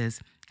spaces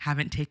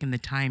haven't taken the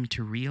time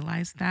to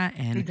realize that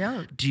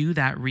and do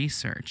that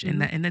research.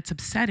 And that's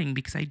upsetting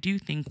because I do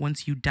think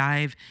once you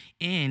dive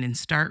in and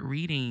start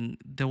reading,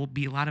 there will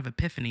be a lot of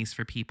epiphanies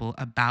for people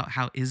about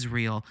how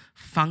Israel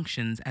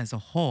functions as a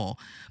whole.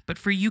 But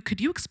for you,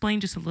 could you explain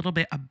just a little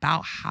bit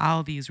about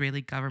how the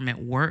Israeli government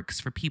works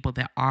for people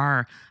that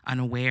are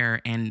unaware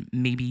and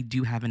maybe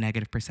do have a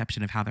negative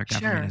perception of how their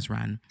government is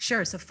run?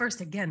 Sure. So first,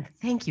 again,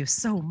 thank you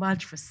so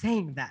much for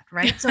saying that,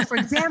 right? So for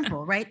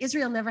example, right,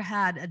 Israel never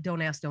had a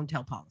don't ask, don't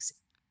tell policy.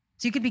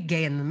 So you could be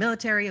gay in the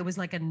military. It was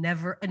like a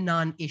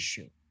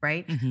non-issue,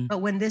 right? But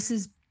when this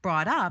is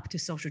brought up to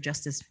social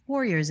justice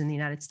warriors in the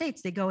United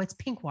States, they go, it's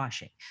pink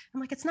washing. I'm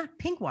like, it's not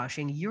pink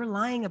washing. You're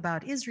lying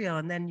about Israel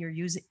and then you're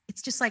using,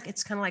 it's just like,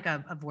 it's kind of like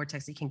a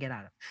vortex you can get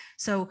out of.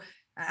 So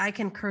I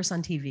can curse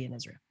on TV in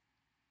Israel.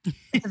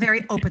 It's a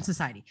very open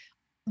society.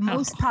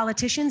 Most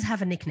politicians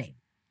have a nickname.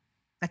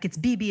 Like it's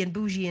Bibi and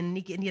Bougie and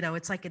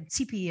it's like a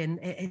Tzipi and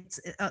it's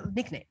a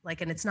nickname.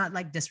 And it's not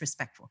like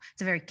disrespectful.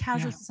 It's a very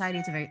casual society.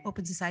 It's a very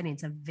open society.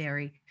 It's a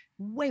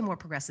way more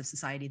progressive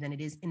society than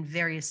it is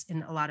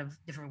in a lot of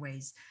different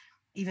ways,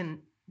 even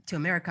to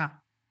America,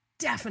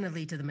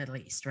 definitely to the Middle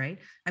East, right?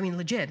 I mean,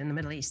 legit in the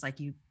Middle East,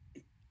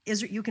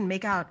 you can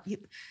make out,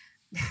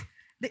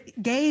 the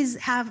gays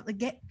have,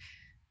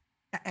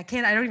 I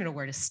don't even know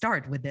where to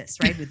start with this,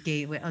 right? With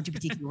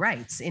LGBTQ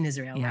rights in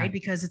Israel, right?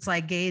 Because it's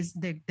like gays,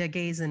 they're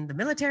gays in the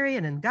military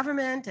and in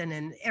government and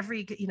in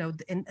every,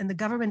 and the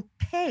government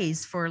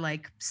pays for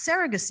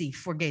surrogacy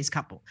for gays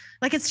couple.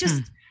 It's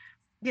just,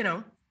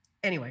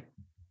 anyway.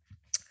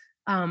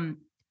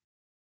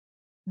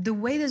 The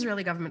way the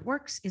Israeli government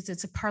works is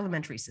it's a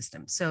parliamentary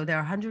system. So there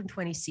are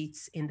 120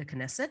 seats in the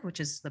Knesset, which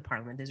is the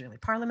parliament, the Israeli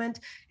parliament,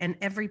 and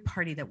every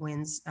party that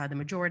wins the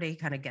majority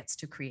kind of gets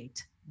to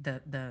create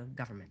the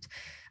government.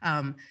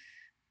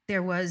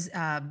 There was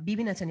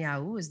Bibi Netanyahu,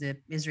 who was the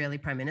Israeli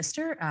prime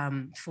minister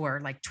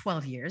for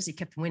 12 years. He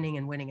kept winning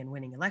and winning and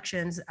winning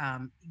elections.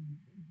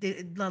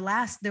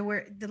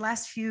 The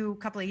last few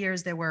couple of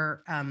years,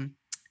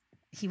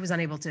 he was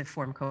unable to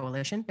form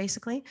coalition,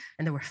 basically,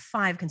 and there were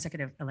 5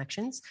 consecutive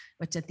elections.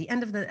 But at the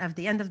end of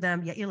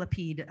them, Yair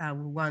Lapid,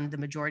 who won the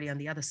majority on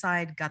the other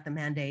side, got the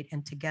mandate,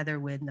 and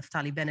together with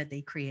Naftali Bennett,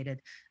 they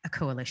created a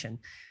coalition.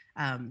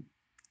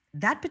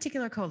 That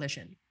particular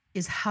coalition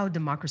is how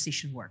democracy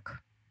should work.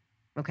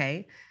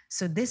 Okay,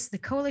 so the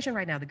coalition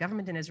right now, the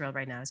government in Israel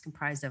right now, is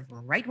comprised of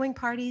right-wing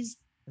parties,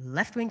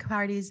 left-wing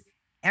parties,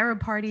 Arab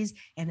parties,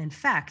 and in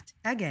fact,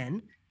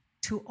 again,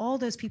 to all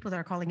those people that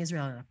are calling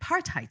Israel an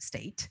apartheid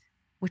state,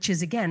 which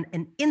is again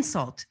an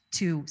insult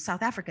to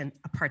South African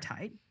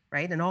apartheid,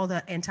 right? And all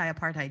the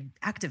anti-apartheid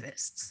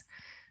activists.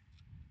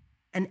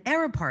 An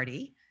Arab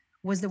party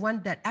was the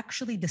one that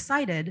actually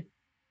decided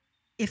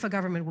if a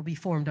government will be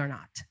formed or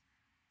not.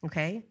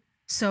 Okay?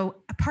 So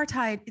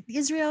apartheid,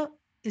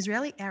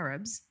 Israeli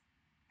Arabs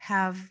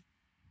have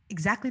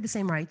exactly the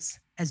same rights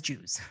as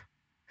Jews.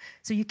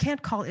 So you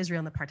can't call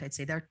Israel an apartheid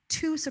state. There are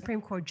 2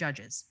 Supreme Court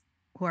judges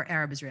who are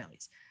Arab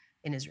Israelis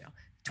in Israel.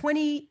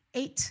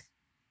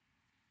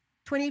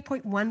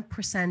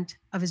 28.1%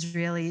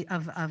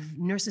 of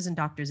nurses and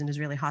doctors in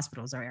Israeli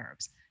hospitals are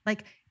Arabs.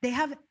 Like they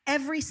have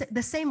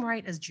the same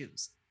right as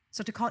Jews.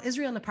 So to call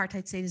Israel an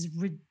apartheid state is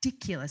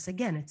ridiculous.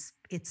 Again,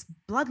 it's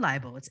blood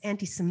libel. It's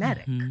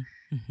anti-Semitic,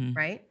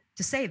 right?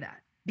 To say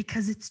that,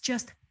 because it's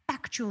just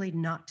factually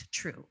not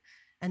true.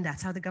 And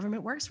that's how the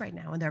government works right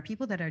now. And there are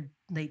people that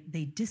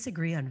they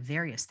disagree on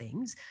various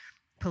things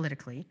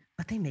politically,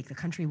 but they make the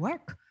country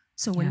work.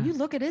 So when you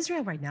look at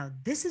Israel right now,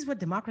 this is what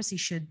democracy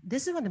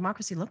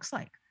looks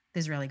like, the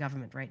Israeli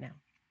government right now.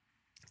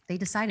 They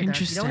decided that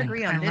if you don't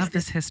agree on I love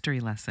this history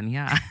lesson.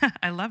 Yeah,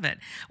 I love it.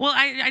 Well,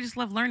 I just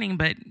love learning,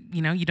 but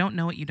you don't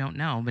know what you don't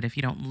know. But if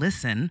you don't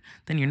listen,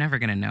 then you're never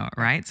going to know it,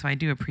 right? So I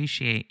do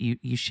appreciate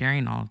you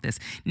sharing all of this.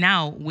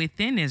 Now,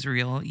 within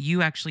Israel,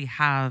 you actually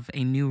have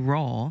a new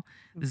role.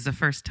 This is the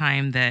first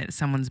time that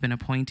someone's been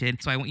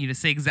appointed. So I want you to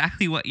say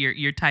exactly what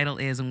your title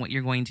is and what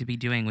you're going to be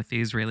doing with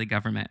the Israeli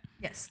government.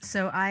 Yes.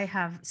 So I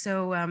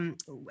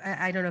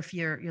don't know if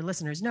your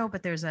listeners know,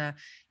 but there's the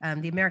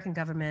American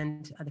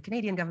government, the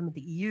Canadian government,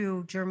 the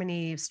EU,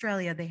 Germany,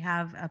 Australia, they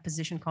have a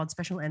position called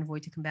Special Envoy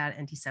to Combat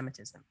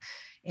Anti-Semitism.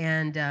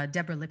 And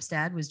Deborah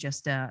Lipstadt was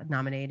just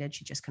nominated.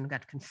 She just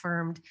got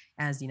confirmed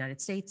as the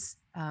United States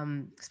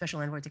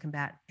Special Envoy to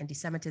Combat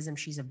Anti-Semitism.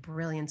 She's a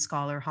brilliant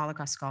scholar,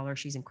 Holocaust scholar.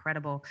 She's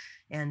incredible.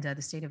 And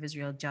the state of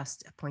Israel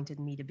just appointed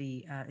me to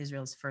be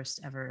Israel's first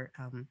ever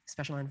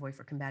Special Envoy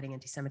for combating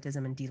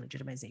anti-Semitism and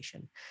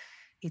delegitimization.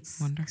 It's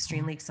Wonderful.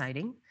 Extremely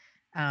exciting.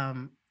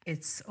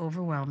 It's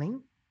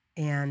overwhelming.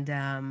 And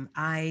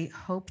I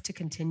hope to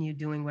continue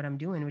doing what I'm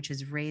doing, which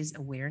is raise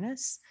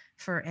awareness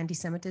for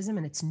anti-Semitism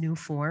and its new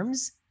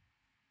forms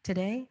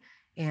today,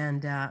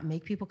 and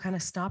make people kind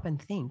of stop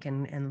and think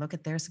and look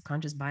at their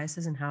subconscious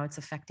biases and how it's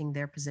affecting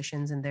their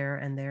positions and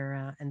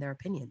their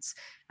opinions.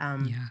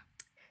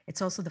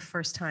 It's also the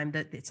first time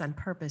that it's on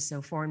purpose.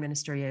 So Foreign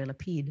Minister Yair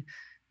Lapid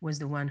was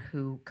the one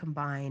who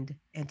combined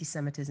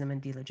anti-Semitism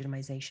and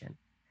delegitimization,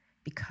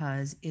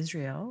 because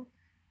Israel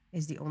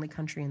is the only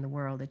country in the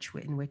world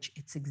in which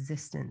its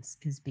existence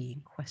is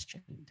being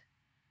questioned.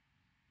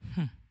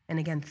 And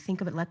again,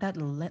 think of it, let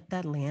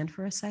that land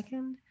for a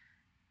second,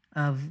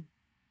 of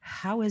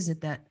how is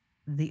it that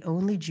the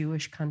only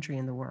Jewish country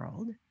in the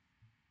world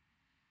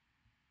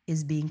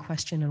is being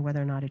questioned on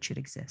whether or not it should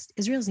exist.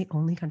 Israel is the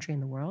only country in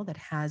the world that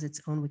has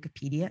its own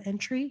Wikipedia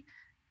entry,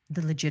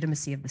 the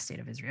legitimacy of the state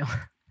of Israel.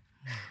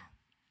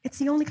 It's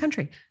the only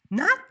country,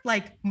 not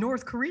like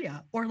North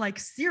Korea or like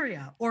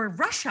Syria or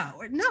Russia,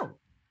 no,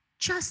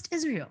 just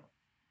Israel.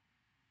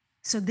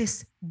 So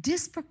this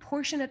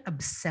disproportionate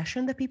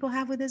obsession that people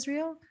have with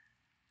Israel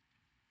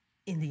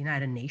in the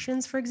United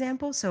Nations, for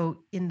example.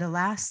 So in the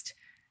last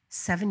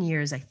 7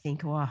 years, I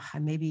think, I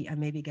may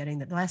be getting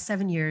that. The last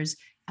 7 years,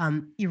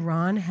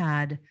 Iran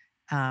had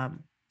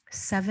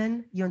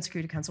 7 UN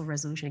Security Council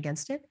resolution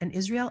against it, and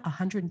Israel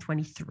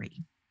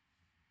 123.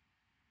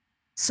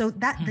 So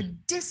that the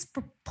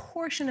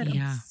disproportionate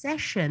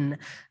obsession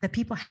that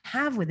people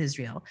have with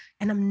Israel,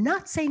 and I'm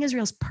not saying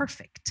Israel's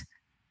perfect,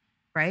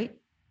 right?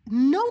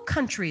 No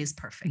country is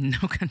perfect.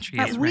 No country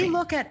is. But we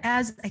look at,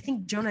 as I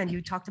think Jonah and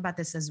you talked about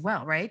this as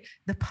well, right?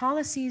 The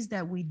policies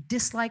that we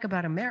dislike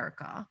about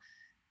America,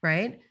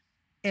 right?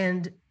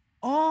 And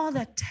all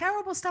that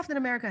terrible stuff that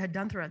America had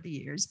done throughout the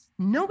years.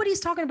 Nobody's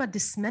talking about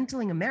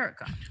dismantling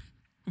America.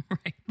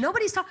 Right.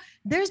 Nobody's talking.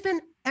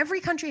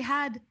 Every country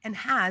had and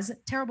has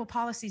terrible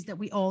policies that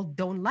we all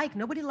don't like.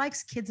 Nobody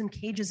likes kids in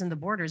cages in the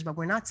borders, but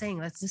we're not saying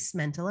let's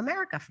dismantle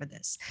America for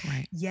this.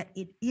 Right. Yet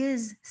it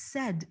is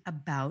said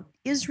about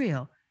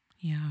Israel.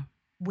 Yeah.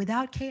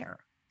 Without care,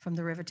 from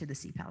the river to the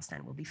sea,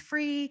 Palestine will be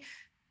free.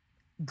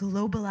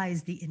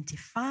 Globalize the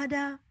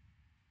Intifada.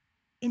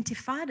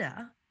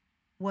 Intifada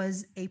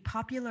was a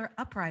popular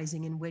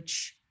uprising in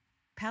which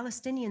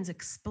Palestinians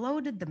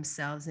exploded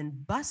themselves in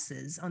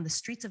buses on the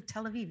streets of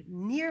Tel Aviv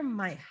near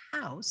my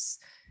house,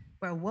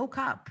 where I woke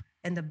up,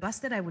 and the bus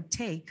that I would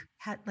take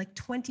had like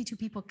 22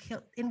 people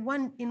killed in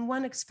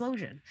one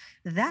explosion.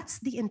 That's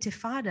the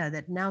Intifada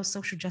that now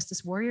social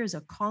justice warriors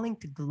are calling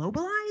to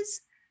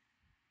globalize.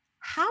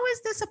 How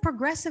is this a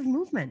progressive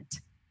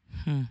movement?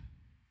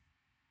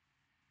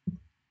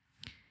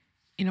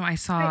 I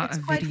saw it's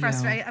a quite video.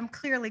 Frustrating. I'm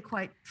clearly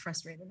quite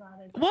frustrated about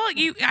it. Well,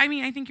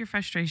 I think your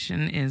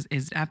frustration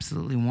is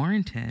absolutely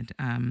warranted.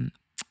 And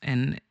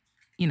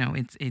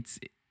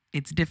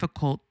it's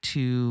difficult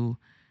to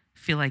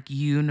feel like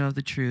you know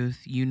the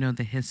truth, you know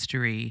the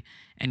history,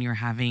 and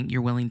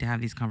you're willing to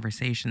have these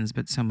conversations,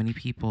 but so many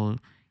people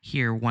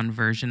hear one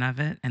version of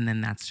it and then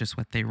that's just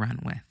what they run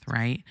with,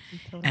 right?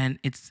 Totally. And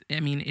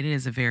it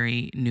is a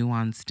very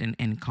nuanced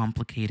and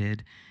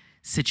complicated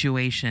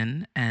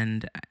situation.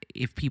 And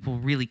if people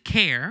really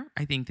care,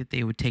 I think that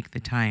they would take the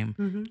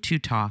time to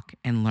talk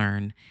and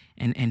learn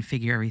and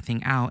figure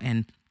everything out.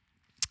 And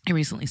I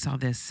recently saw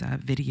this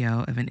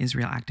video of an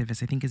Israel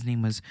activist. I think his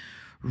name was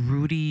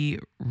Rudy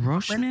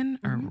Rochman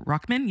or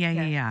Rockman.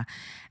 Yeah.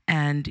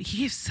 And he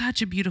gave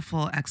such a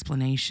beautiful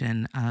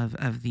explanation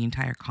of the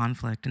entire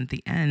conflict. And at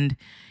the end,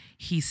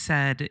 he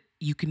said,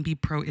 you can be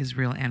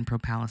pro-Israel and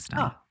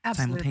pro-Palestine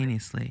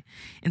simultaneously.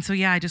 And so,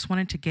 I just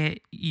wanted to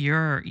get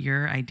your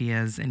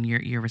ideas and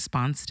your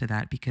response to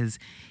that, because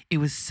it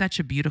was such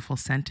a beautiful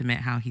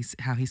sentiment how he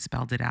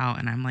spelled it out.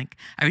 And I'm like,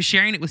 I was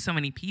sharing it with so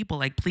many people,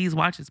 like, please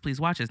watch this,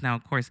 please watch this. Now,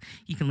 of course,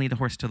 you can lead the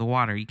horse to the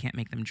water. You can't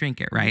make them drink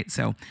it, right?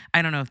 So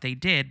I don't know if they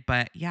did,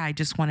 but I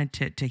just wanted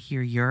to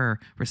hear your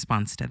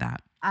response to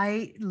that.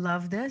 I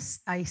love this.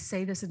 I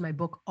say this in my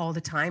book all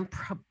the time,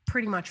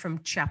 pretty much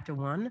from chapter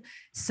 1.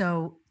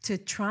 So to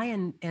try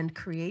and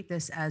create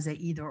this as a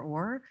either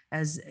or,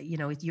 as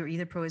you're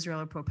either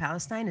pro-Israel or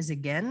pro-Palestine, is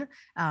again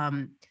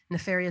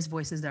nefarious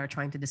voices that are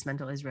trying to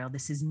dismantle Israel.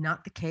 This is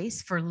not the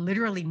case for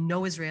literally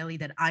no Israeli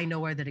that I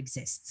know or that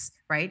exists,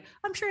 right?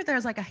 I'm sure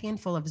there's like a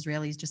handful of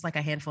Israelis, just like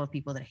a handful of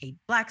people that hate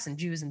blacks and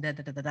Jews and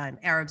and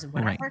Arabs and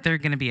whatever. Right. They're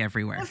going to be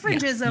everywhere. The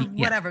fringes of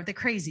whatever, the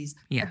crazies.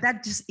 Yeah. But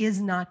that just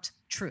is not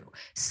true.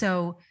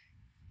 So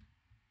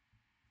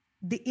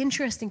the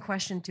interesting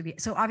question to be,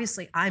 so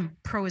obviously I'm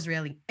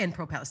pro-Israeli and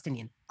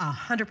pro-Palestinian,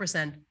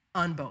 100%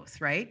 on both,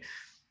 right?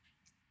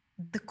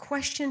 The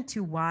question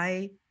to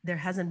why there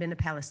hasn't been a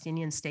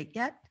Palestinian state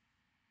yet,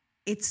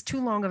 it's too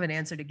long of an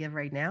answer to give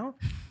right now,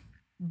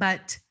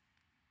 but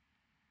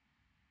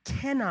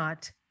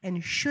cannot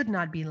and should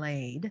not be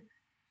laid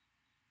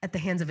at the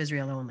hands of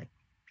Israel only,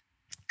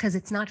 because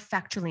it's not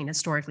factually and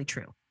historically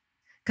true.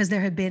 Because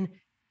there have been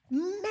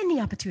many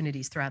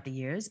opportunities throughout the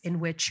years in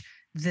which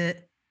the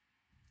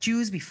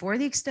Jews, before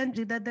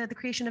the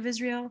creation of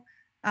Israel,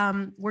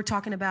 were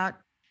talking about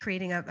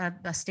creating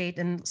a state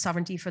and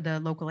sovereignty for the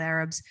local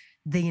Arabs.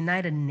 The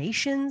United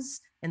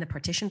Nations in the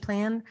partition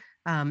plan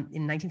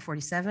in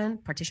 1947,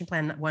 partition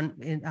plan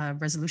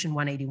resolution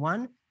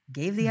 181,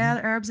 gave the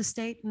Arabs a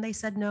state, and they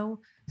said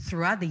no.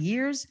 Throughout the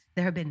years,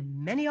 there have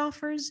been many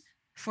offers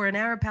for an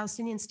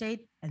Arab-Palestinian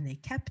state, and they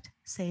kept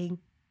saying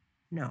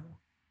no.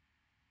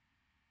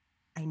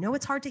 I know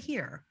it's hard to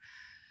hear,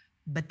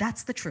 but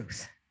that's the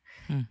truth.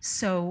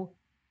 So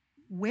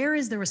where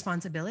is the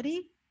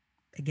responsibility?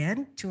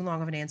 Again, too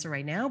long of an answer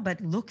right now, but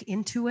look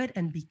into it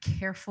and be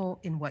careful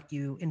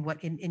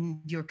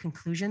in your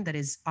conclusion that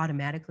is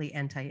automatically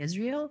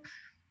anti-Israel.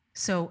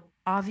 So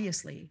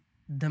obviously,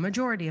 the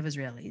majority of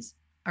Israelis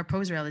are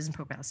pro-Israelis and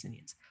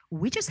pro-Palestinians.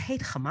 We just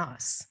hate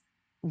Hamas.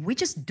 We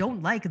just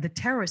don't like the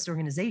terrorist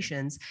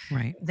organizations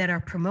that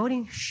are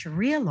promoting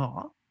Sharia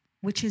law,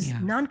 which is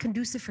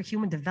non-conducive for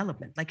human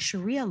development. Like,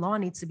 Sharia law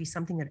needs to be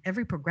something that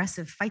every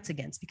progressive fights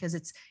against, because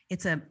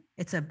it's an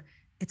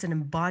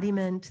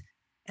embodiment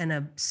and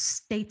a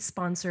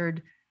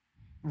state-sponsored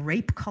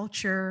rape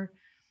culture.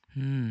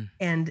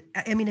 And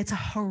I mean, it's a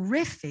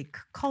horrific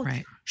culture.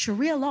 Right.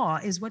 Sharia law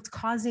is what's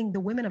causing the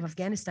women of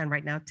Afghanistan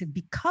right now to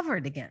be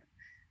covered again.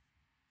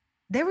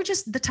 The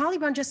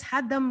Taliban just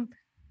had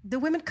the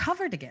women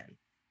covered again,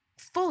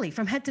 fully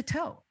from head to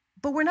toe.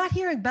 But we're not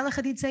hearing Bella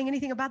Hadid saying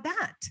anything about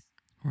that.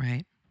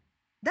 Right.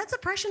 That's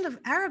oppression of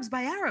Arabs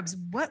by Arabs.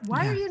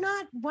 Why are you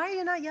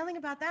not yelling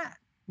about that?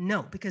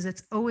 No, because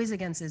it's always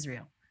against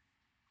Israel.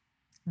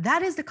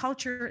 That is the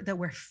culture that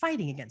we're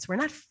fighting against. We're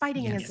not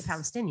fighting against the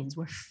Palestinians.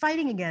 We're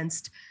fighting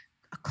against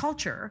a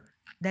culture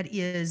that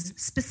is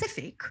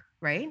specific,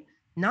 right?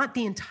 Not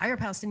the entire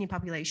Palestinian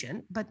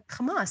population, but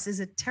Hamas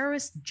is a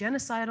terrorist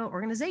genocidal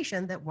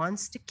organization that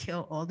wants to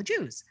kill all the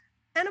Jews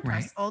and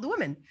oppress all the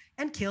women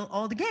and kill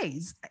all the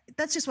gays.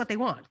 That's just what they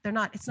want.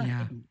 It's not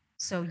hidden.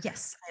 So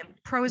yes, I am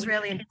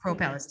pro-Israeli and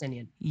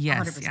pro-Palestinian.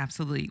 Yes, 100%.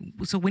 Absolutely.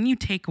 So when you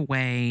take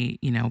away,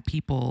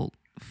 people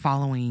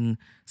following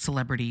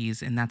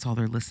celebrities and that's all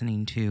they're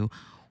listening to,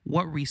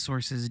 what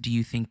resources do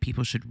you think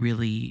people should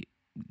really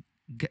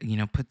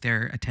put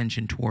their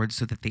attention towards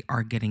so that they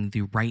are getting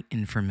the right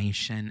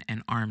information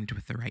and armed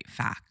with the right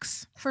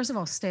facts? First of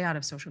all, stay out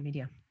of social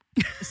media.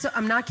 So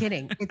I'm not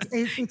kidding. It's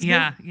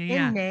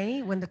in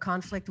May, when the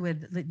conflict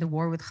with the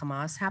war with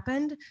Hamas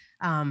happened,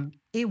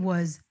 it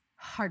was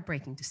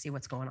heartbreaking to see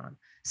what's going on.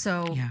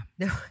 So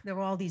there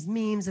were all these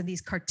memes and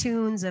these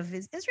cartoons of,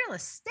 is Israel a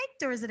state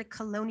or is it a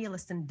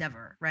colonialist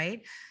endeavor,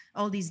 right?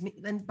 All these,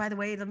 and by the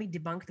way, let me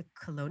debunk the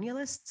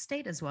colonialist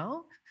state as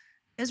well.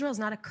 Israel is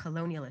not a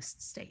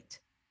colonialist state.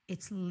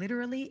 It's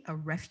literally a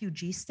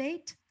refugee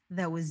state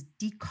that was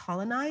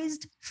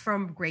decolonized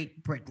from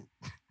Great Britain.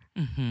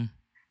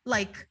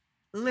 Like,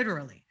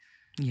 literally.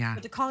 Yeah.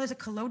 But to call it a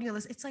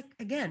colonialist, it's like,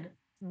 again,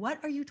 what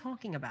are you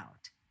talking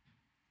about?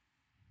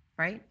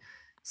 Right?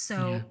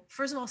 So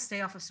first of all, stay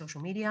off of social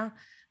media.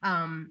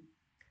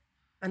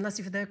 Unless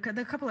there are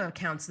a couple of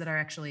accounts that are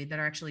actually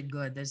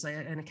good. There's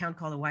an account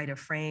called A Wider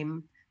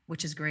Frame,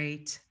 which is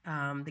great.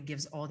 That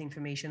gives all the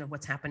information of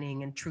what's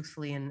happening and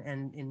truthfully and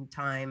in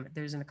time.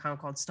 There's an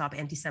account called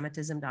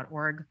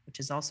stopantisemitism.org, which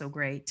is also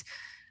great.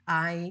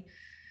 I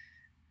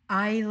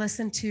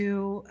listen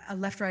to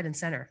Left, Right, and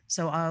Center.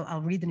 So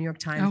I'll read the New York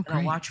Times and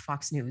I'll watch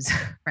Fox News,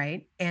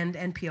 right? And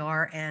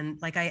NPR.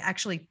 And like I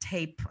actually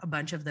tape a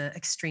bunch of the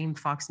extreme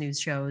Fox News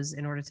shows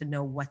in order to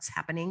know what's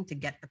happening, to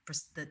get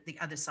the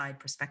other side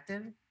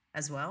perspective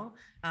as well.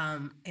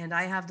 And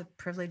I have the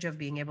privilege of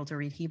being able to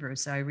read Hebrew.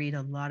 So I read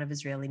a lot of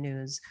Israeli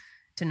news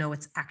to know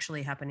what's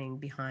actually happening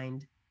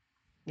behind,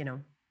 you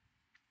know.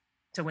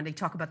 So when they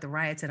talk about the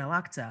riots in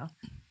Al-Aqsa,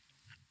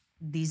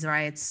 these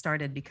riots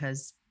started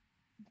because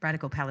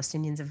radical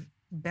Palestinians have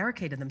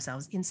barricaded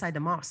themselves inside the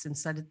mosques and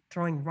started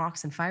throwing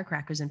rocks and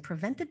firecrackers and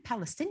prevented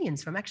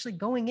Palestinians from actually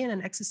going in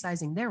and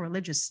exercising their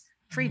religious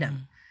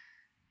freedom.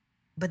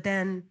 But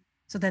then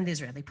the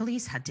Israeli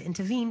police had to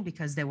intervene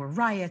because there were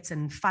riots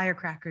and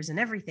firecrackers and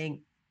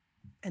everything.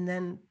 And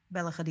then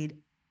Bella Hadid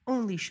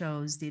only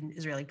shows the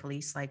Israeli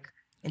police like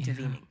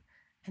intervening.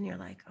 And you're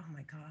like, oh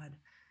my God.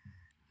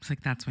 It's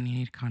like, that's when you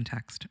need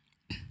context.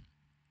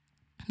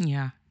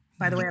 Yeah.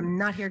 By the way, I'm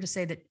not here to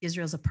say that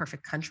Israel's a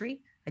perfect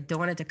country. I don't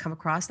want it to come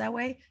across that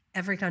way.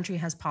 Every country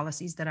has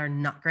policies that are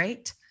not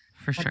great.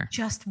 For sure.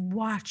 Just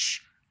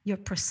watch your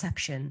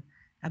perception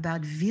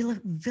about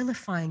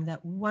vilifying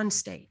that one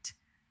state,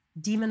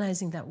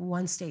 demonizing that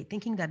one state,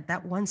 thinking that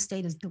that one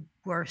state is the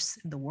worst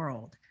in the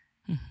world.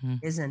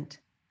 Isn't.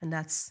 And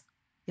that's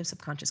your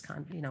subconscious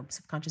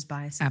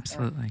bias.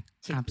 Absolutely.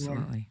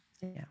 Absolutely.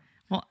 Yeah.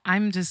 Well,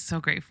 I'm just so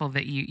grateful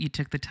that you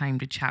took the time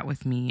to chat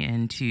with me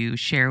and to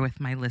share with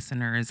my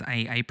listeners.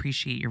 I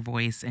appreciate your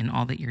voice and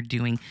all that you're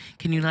doing.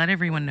 Can you let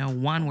everyone know,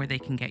 one, where they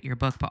can get your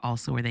book, but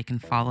also where they can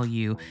follow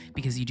you,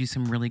 because you do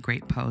some really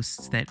great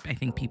posts that I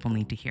think people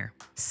need to hear.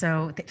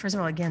 So first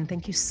of all, again,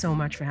 thank you so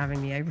much for having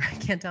me. I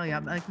can't tell you,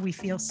 we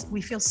feel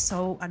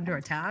so under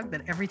attack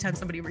that every time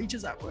somebody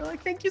reaches out, we're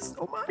like, thank you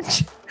so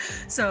much.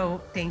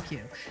 So thank you.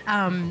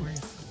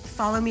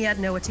 Follow me at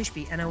Noah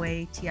Tishby,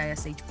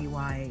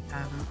 NoaTishby,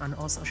 on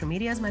all social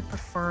medias. My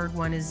preferred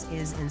one is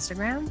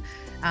Instagram.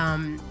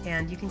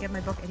 And you can get my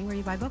book anywhere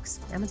you buy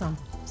books, Amazon.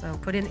 So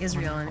put in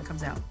Israel and it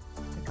comes out.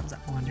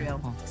 Wonderful.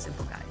 Israel,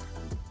 simple guide.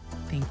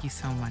 Thank you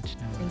so much,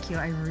 Noah. Thank you.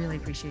 I really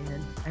appreciate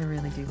it. I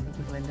really do. Thank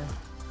you, Linda.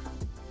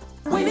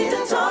 We need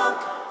to talk.